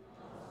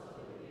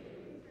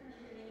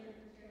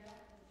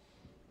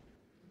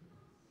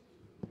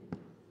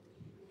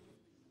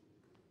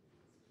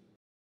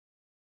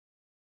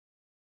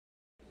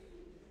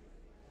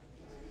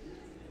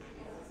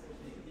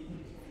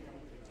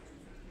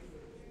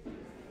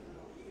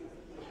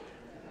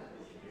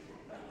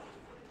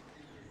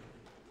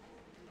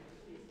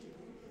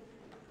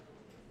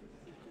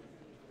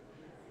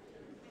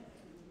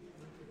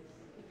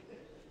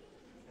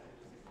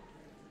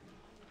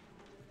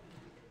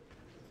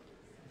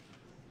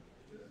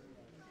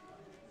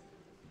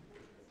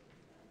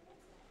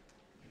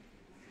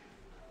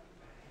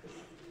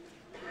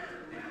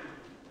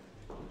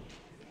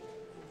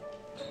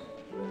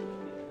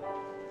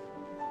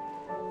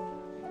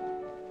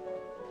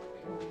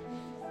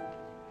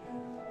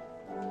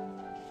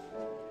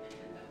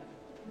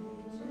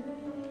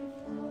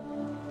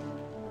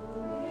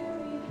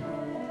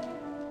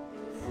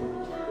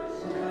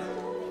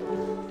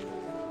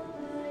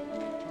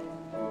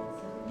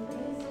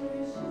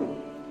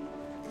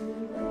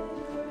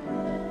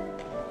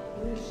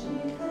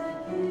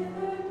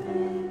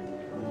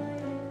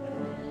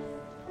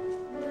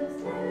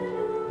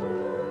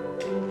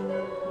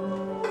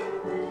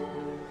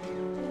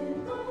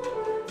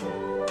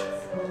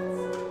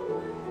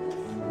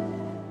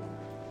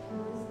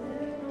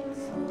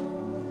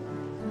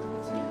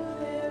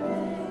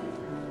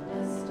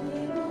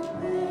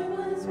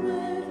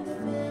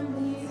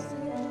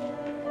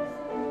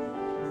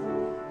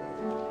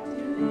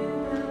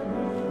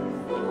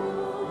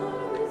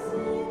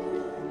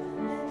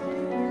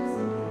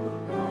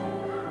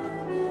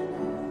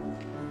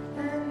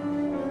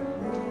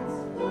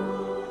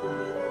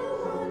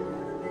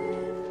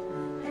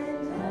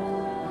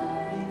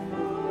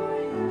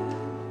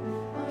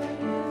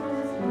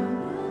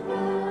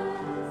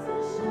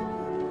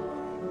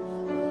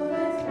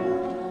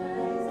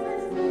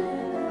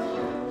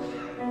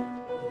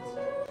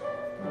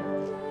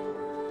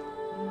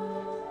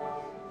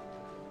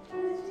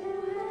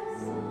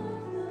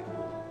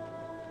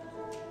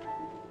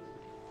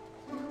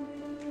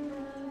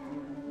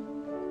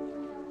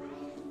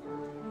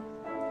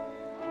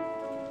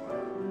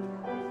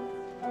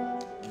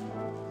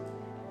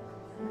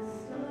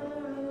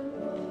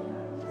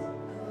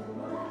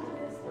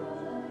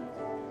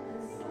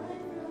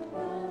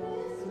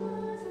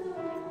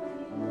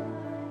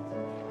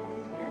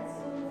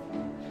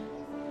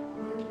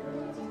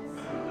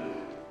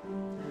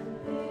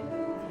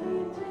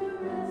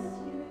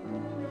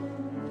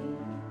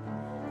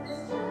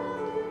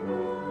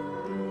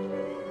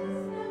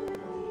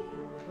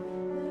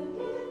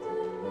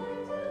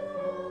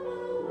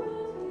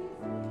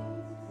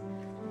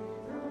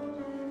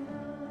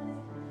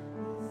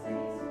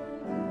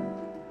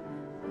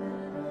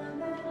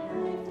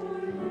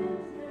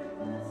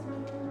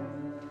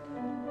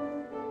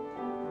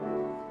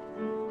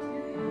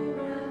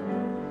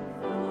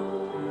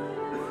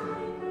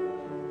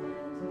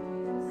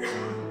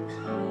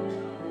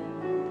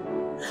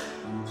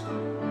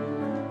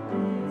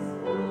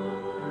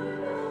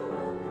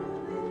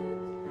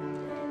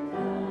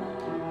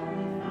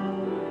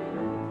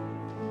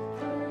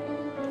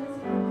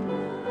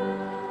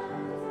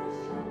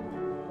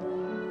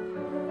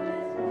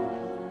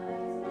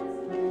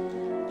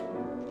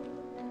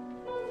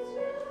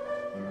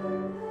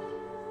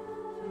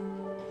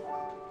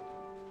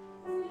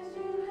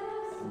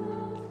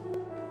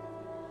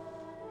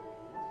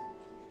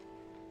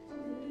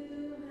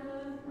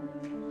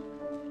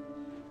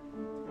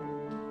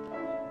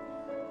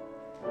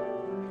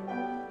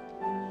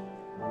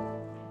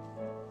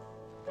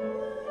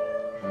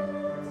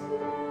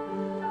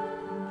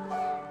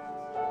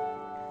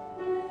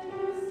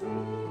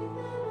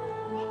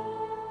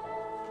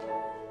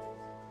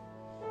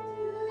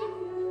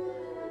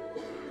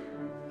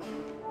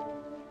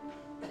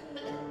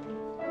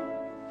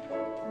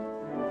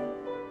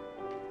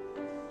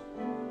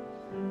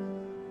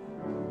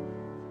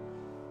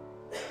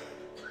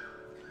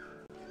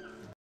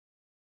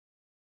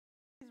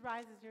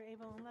 rise as you're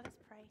able and let us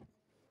pray.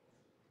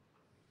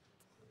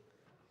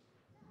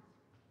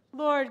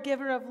 Lord,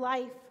 giver of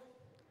life,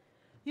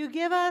 you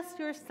give us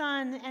your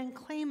Son and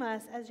claim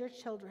us as your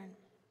children.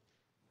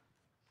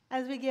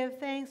 As we give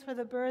thanks for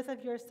the birth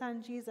of your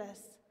Son, Jesus,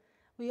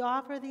 we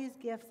offer these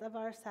gifts of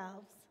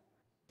ourselves,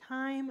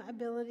 time,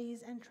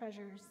 abilities, and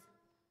treasures.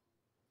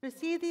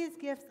 Receive these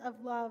gifts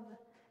of love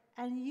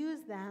and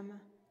use them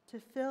to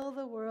fill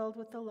the world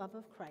with the love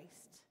of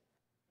Christ.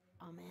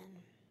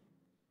 Amen.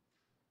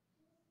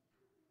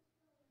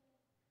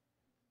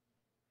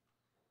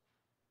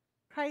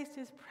 Christ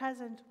is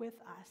present with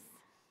us.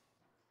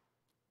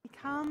 He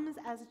comes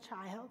as a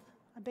child,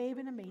 a babe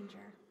in a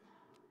manger,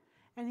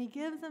 and he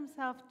gives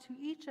himself to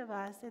each of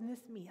us in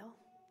this meal,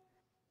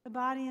 the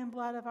body and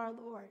blood of our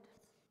Lord.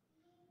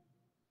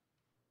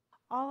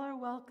 All are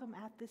welcome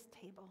at this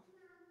table,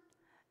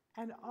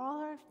 and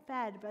all are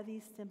fed by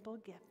these simple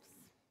gifts.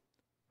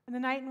 On the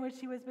night in which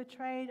he was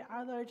betrayed,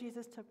 our Lord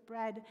Jesus took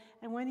bread,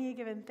 and when he had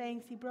given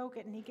thanks, he broke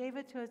it, and he gave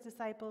it to his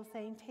disciples,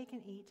 saying, "Take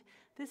and eat.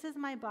 This is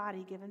my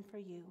body given for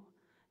you.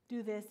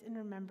 Do this in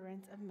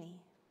remembrance of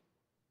me."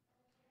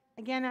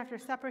 Again, after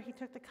supper, he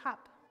took the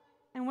cup,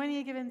 and when he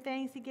had given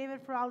thanks, he gave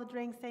it for all to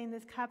drink, saying,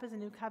 "This cup is a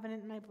new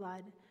covenant in my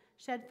blood,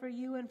 shed for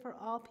you and for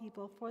all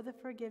people for the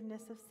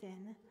forgiveness of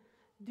sin.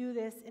 Do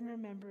this in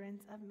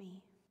remembrance of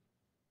me."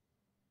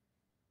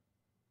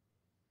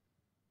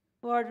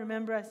 Lord,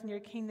 remember us in your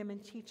kingdom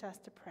and teach us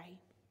to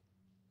pray.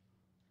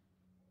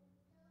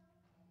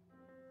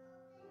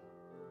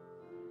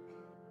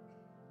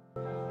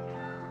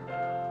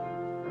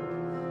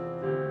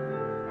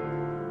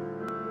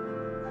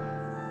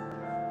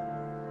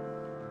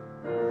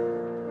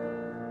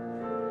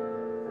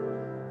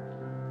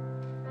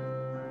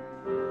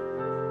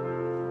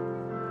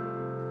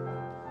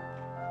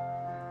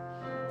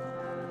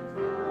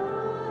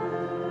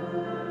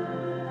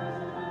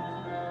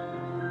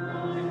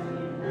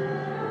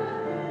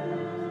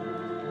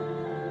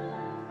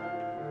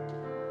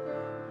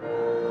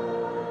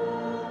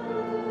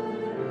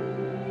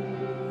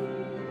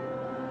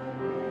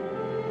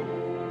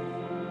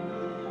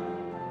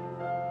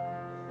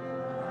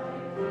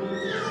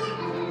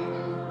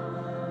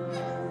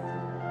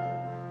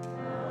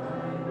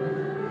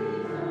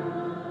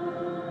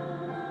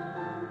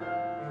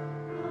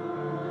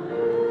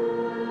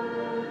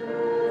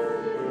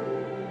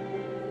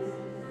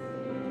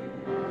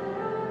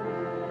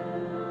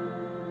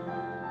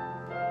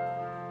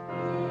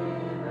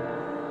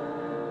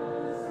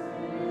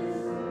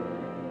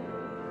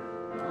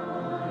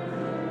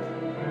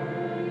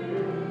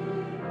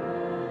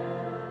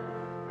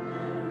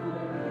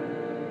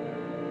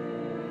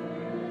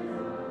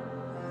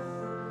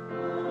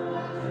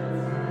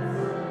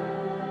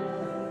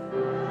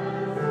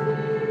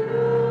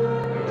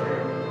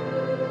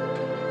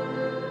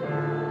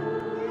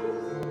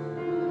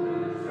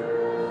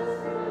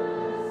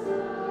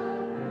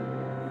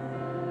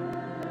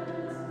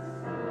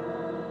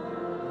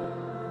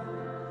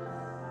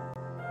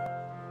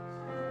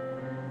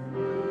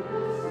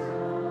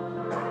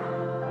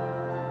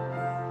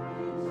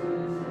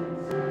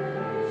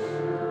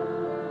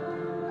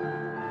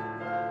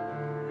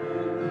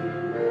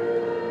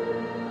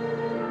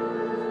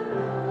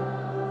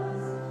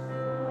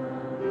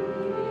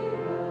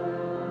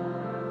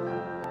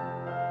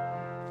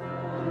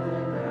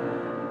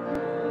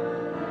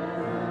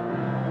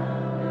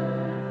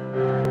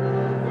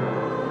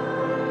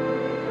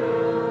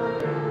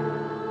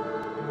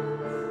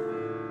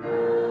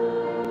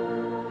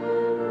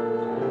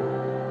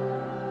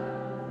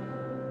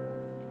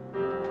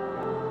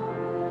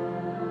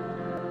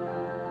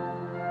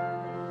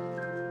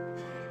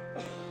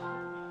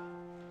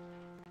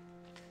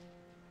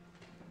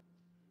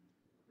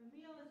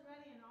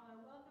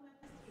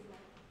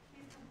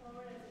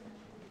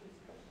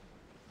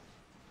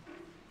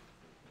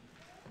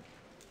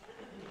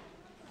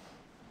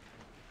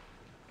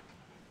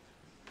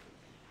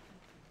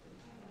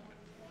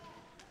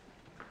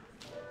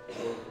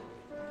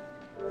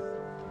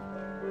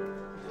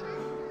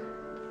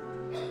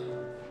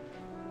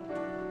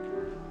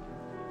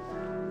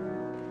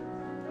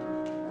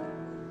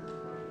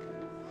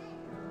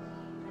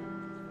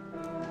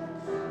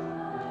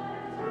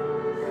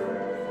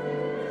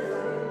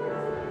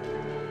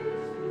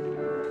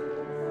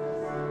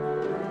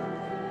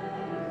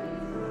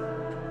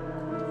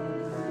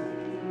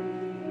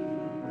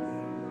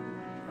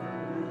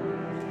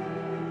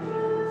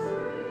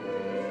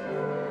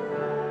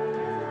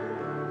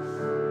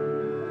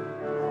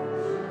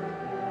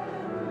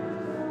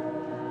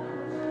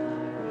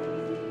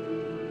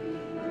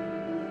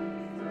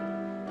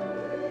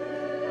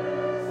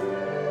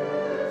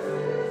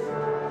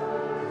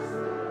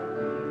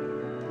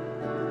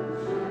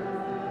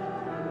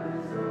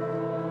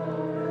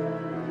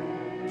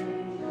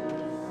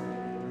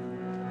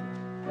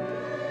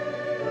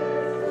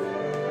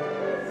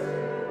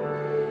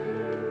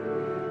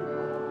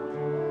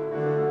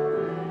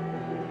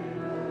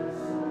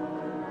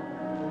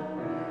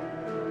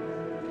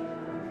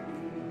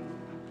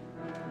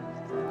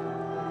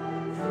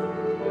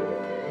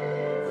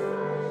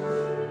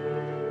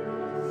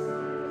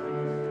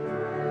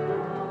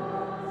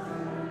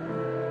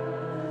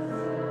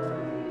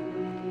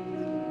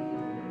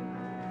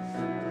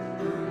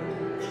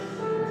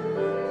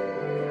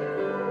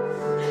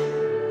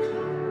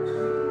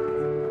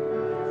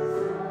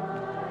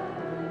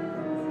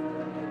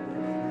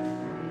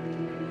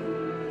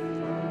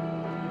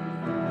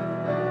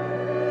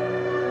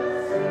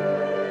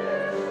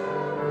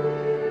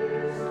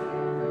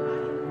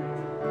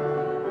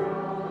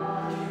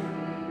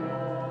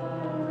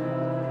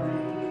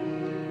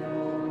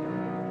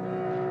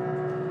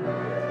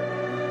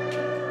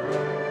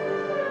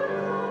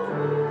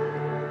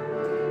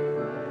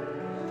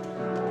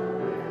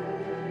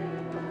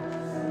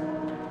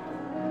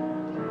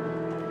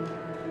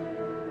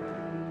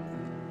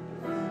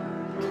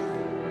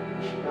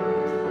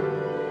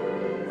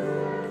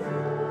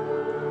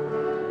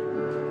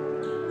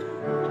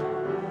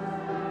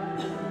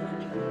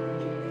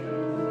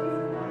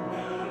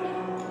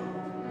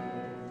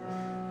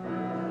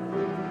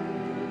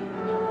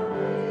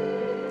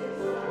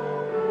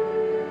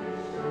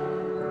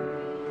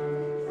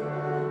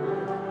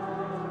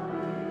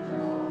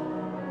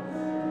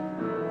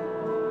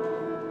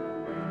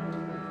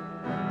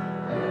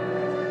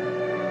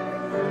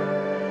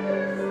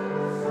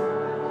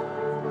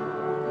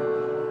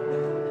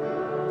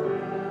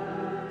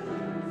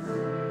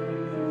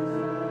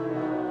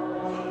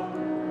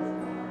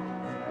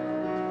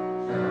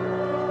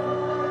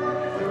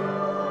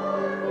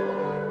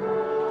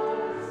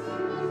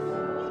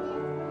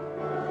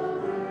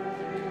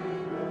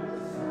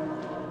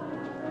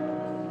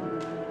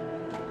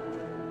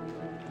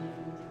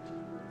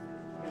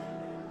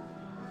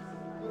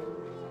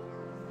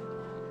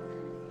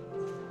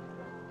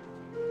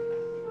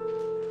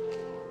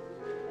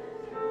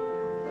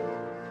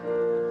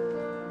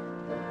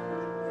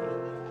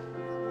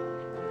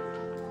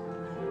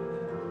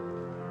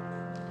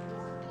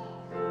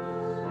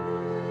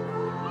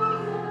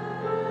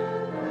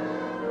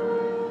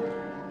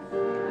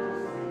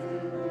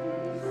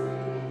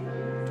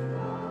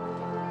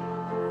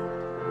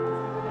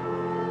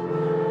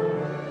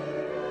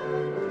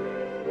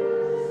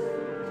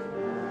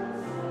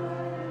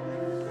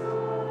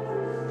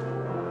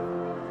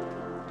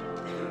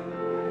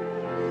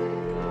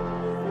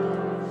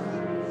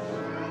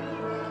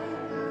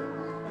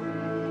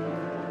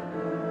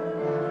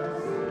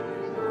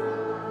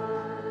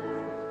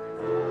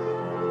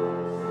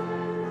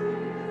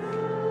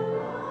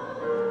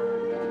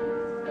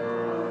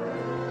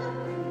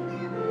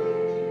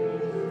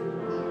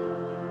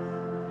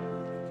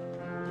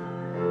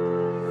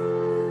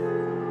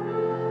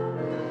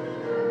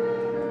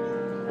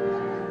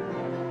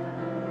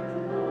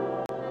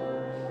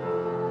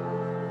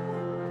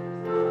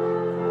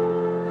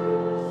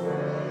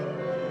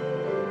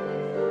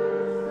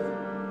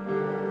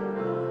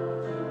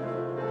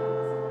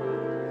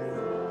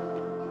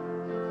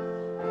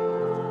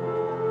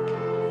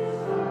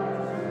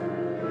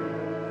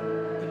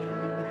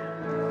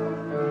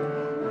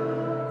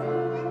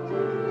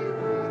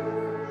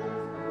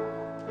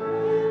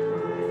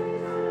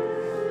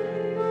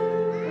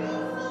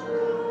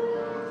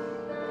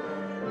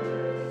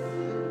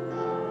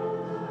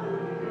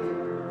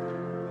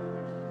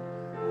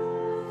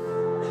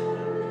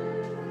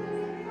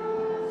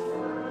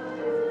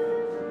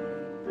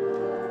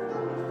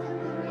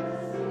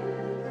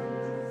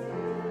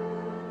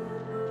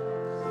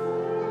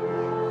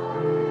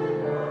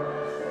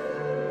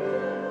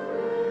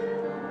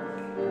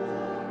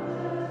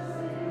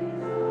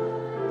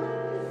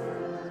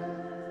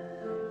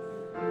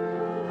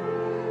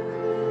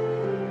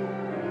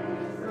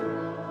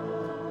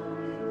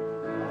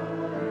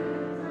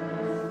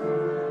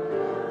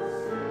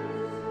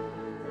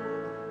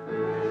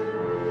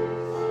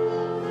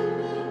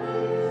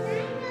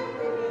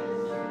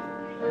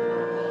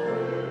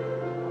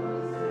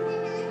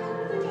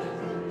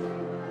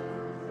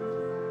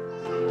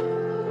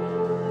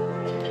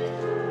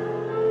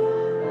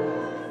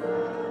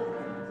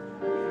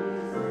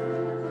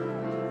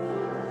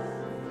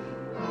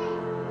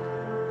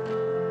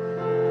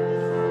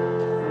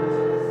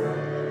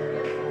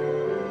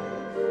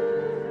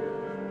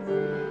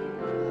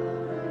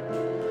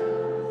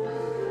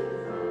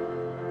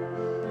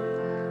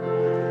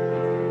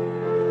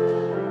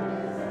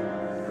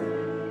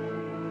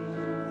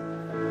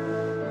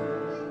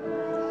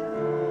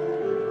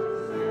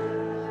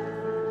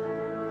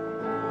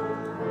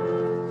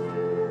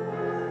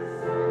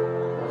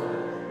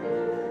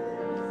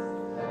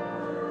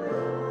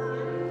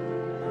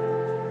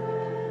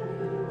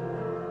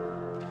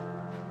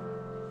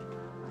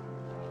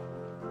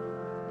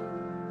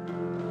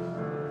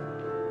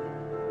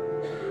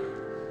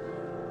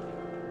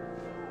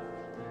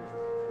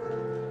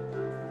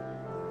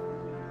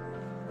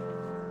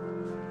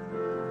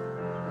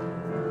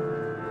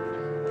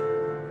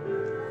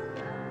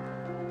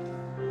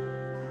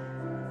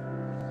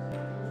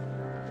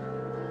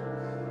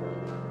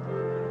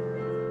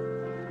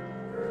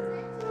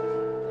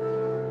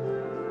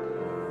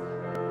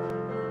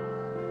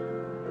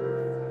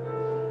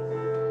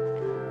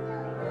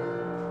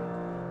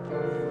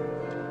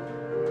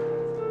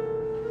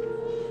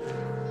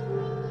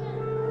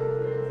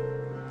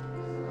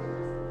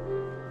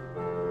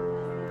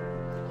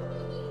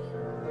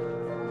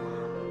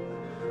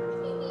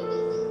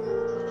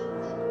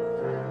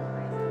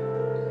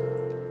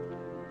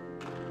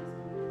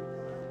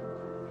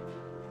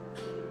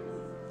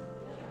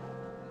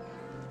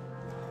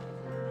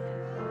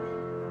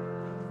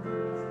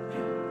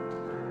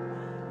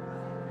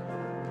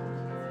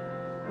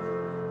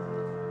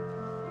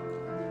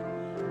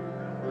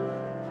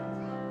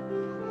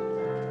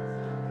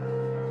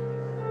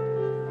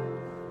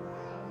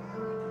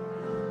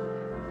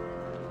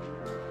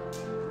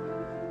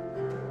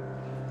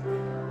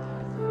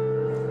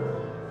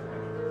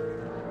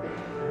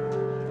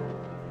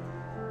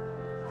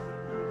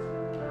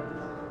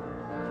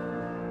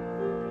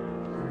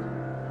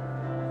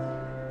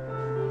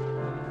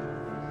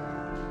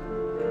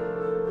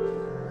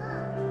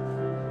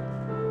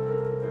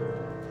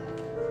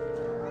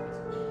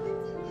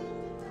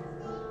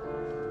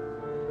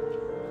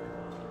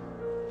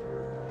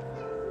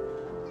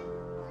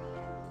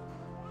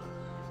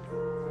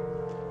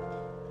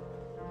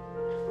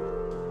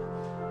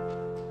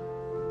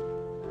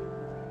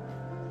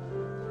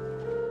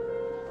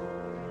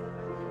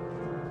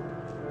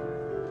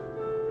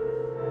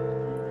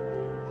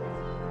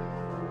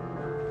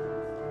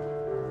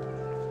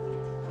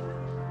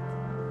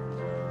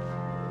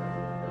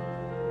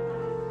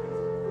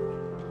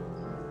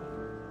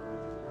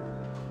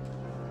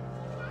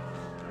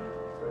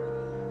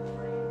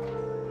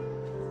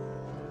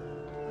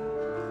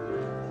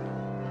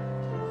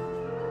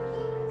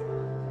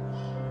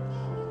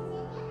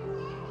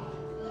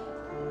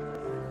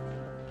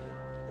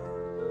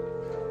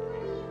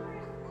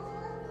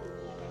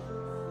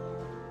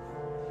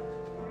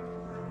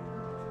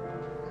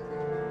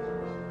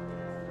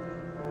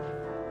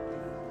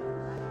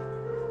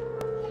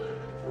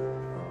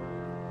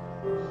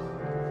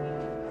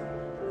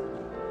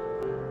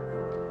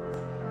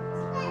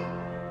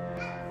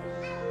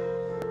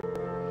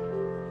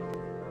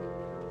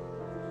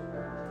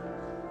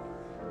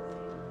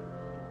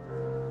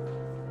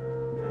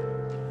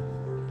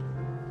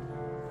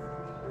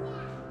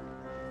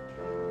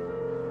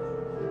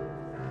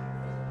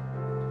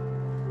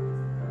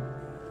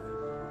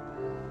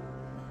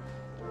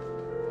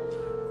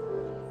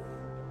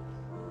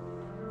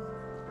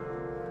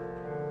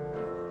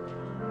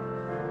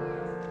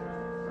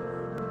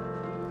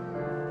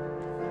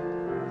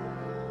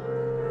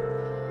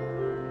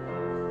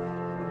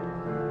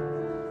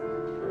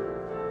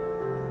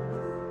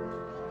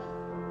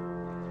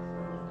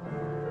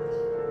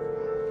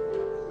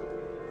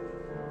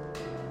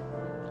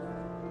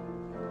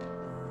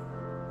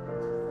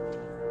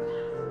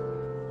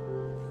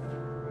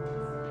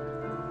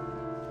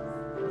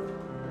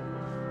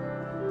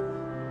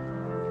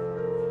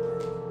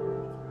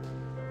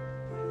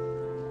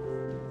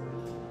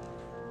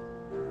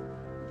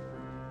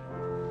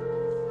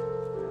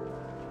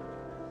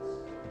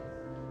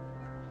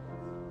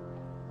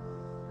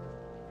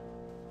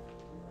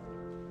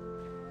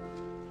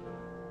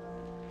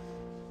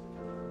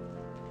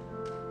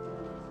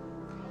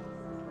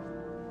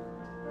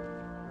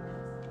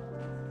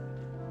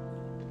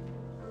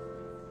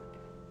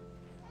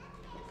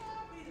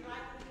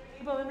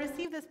 And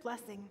receive this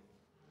blessing.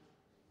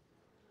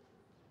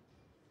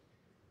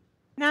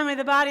 Now may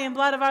the body and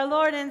blood of our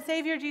Lord and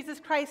Savior Jesus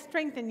Christ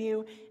strengthen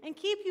you and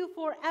keep you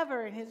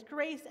forever in his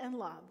grace and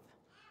love.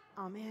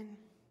 Amen.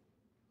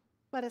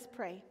 Let us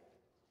pray.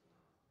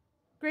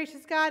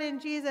 Gracious God, in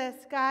Jesus,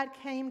 God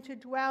came to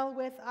dwell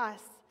with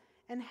us,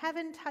 and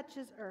heaven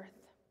touches earth.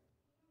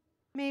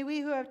 May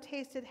we who have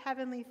tasted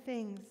heavenly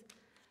things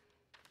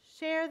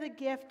share the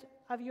gift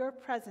of your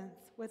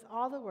presence with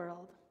all the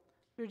world.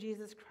 Through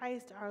Jesus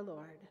Christ our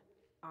Lord.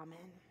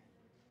 Amen.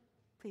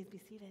 Please be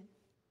seated.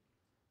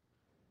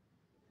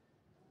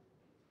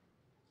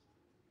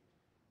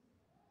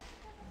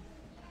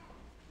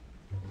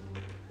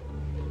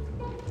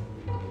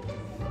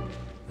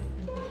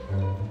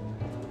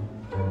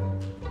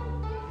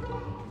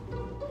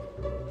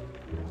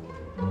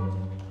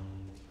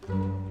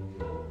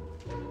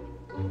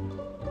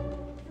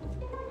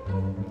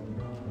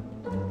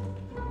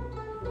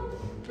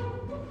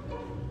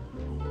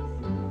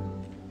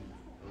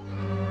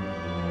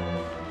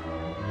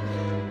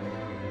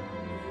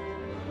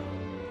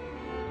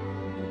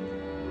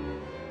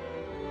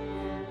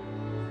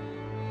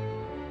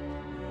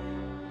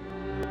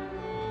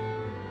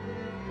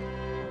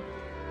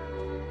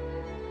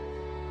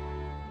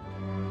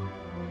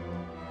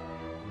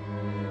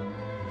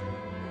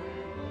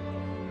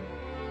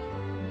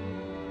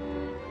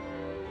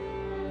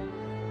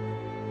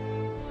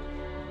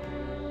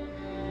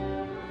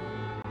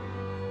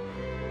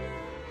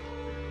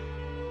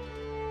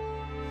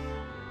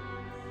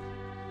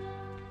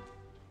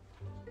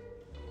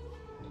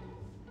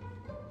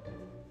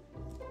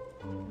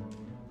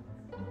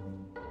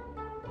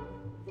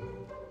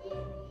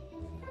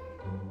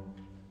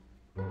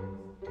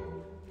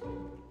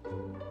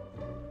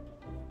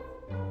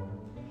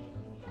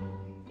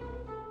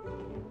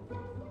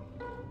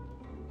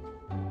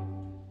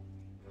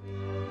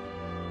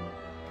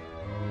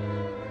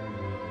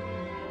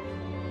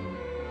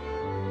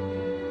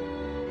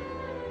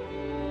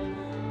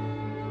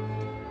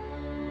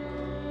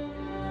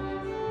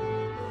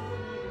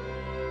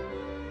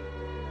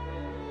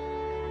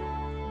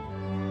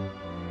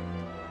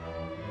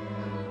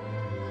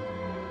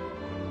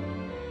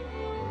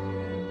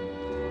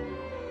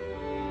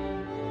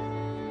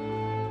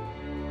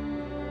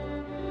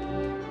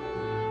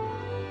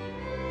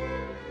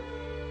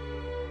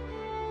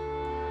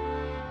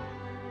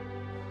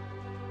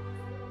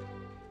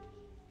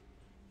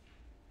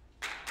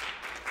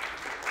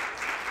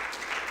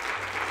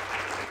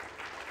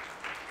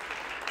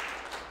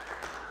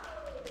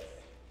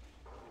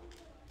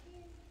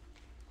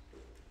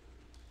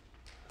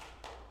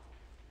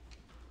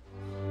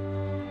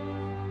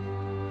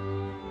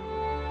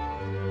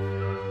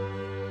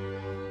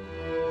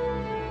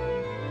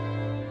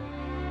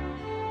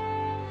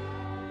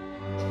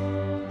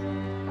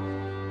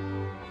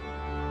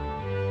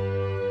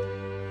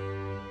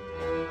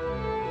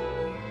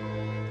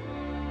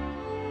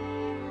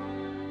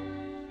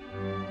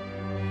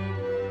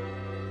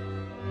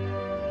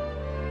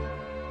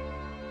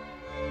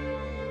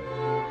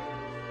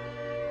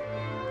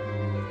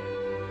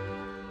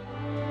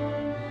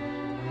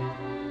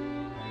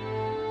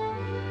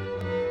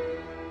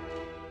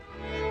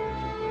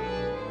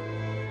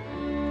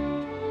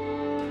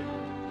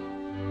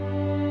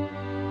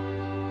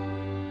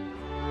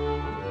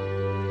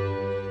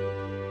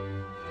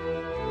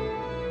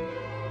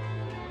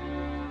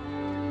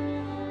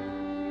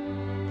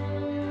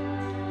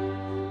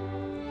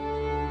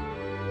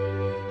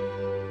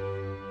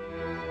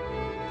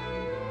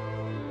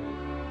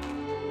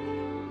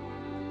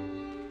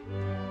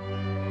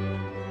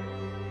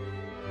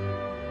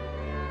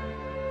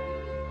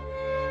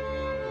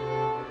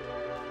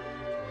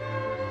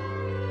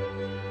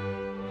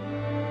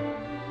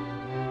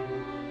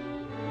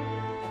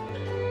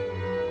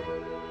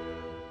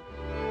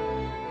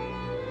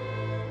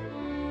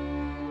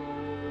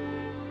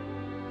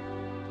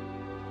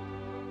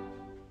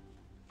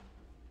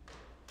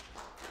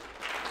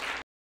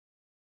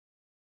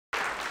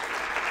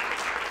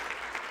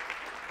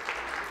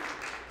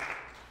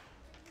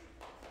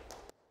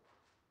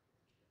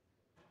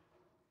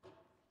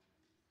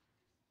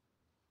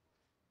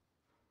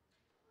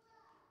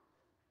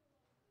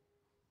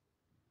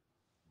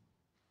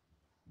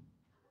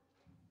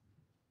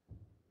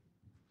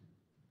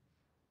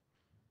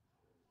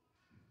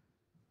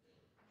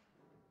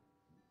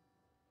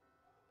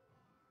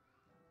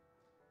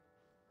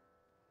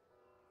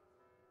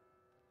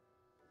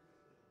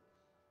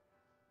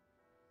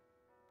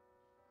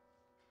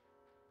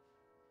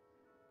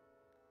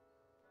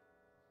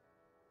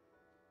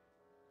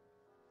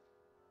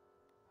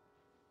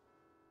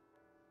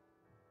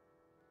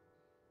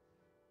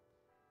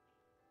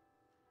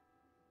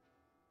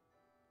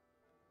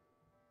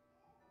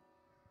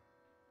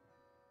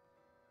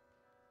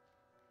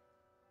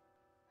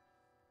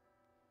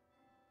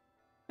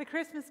 The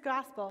Christmas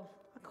Gospel,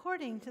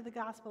 according to the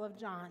Gospel of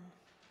John.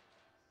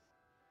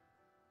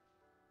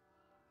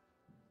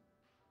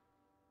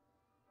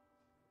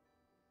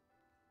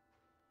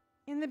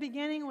 In the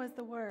beginning was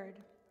the Word,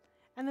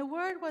 And the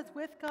Word was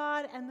with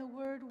God, and the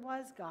Word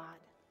was God.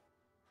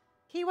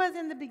 He was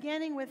in the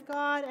beginning with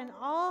God, and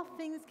all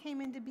things came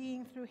into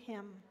being through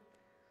him.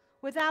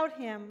 Without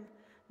him,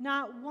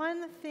 not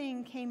one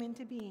thing came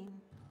into being.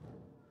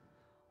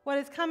 What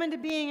has come into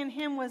being in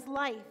him was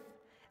life,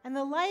 and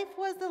the life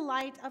was the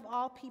light of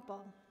all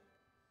people.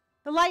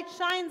 The light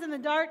shines in the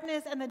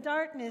darkness, and the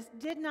darkness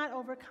did not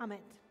overcome it.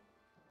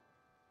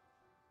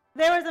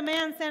 There was a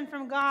man sent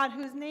from God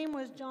whose name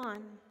was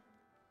John.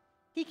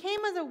 He came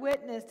as a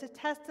witness to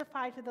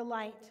testify to the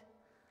light,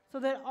 so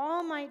that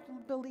all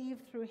might believe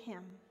through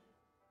him.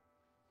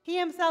 He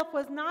himself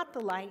was not the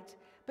light,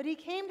 but he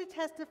came to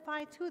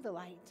testify to the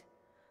light.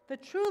 The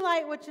true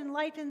light which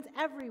enlightens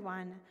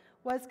everyone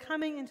was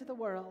coming into the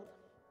world.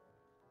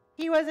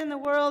 He was in the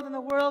world, and the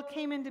world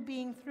came into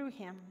being through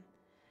him.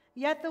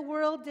 Yet the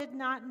world did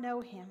not know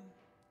him.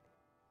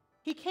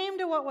 He came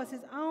to what was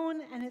his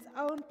own, and his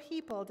own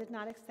people did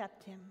not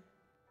accept him.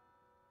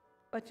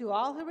 But to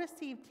all who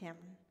received him,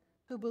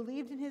 who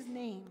believed in his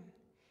name,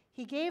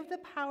 he gave the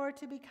power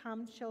to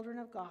become children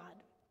of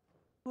God,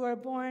 who are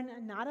born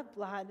not of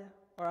blood,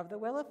 or of the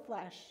will of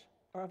flesh,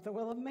 or of the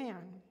will of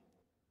man,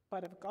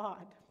 but of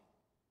God.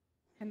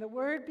 And the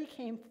Word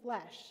became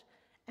flesh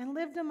and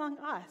lived among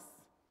us,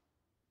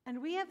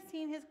 and we have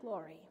seen his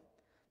glory,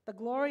 the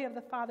glory of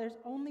the Father's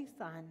only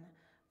Son,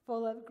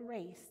 full of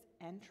grace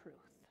and truth.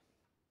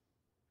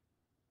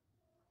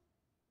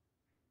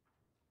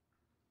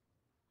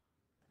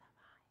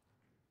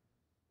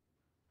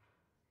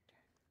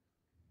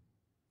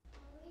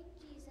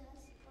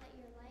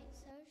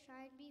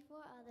 Shine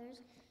before others,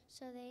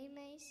 so they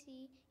may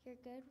see your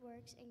good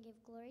works and give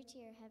glory to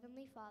your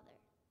heavenly Father.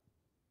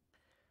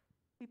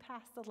 We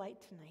pass the light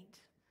tonight.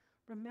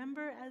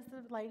 Remember, as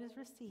the light is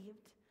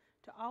received,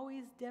 to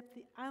always dip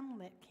the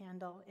unlit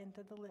candle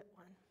into the lit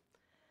one.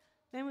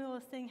 Then we will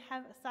sing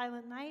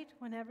Silent Night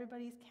when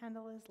everybody's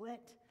candle is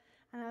lit.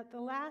 And at the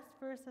last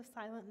verse of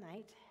Silent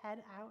Night,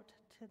 head out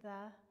to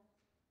the,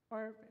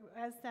 or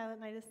as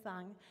Silent Night is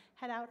sung,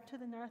 head out to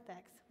the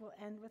narthex. We'll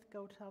end with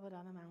Go Tell It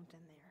on the Mountain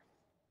there.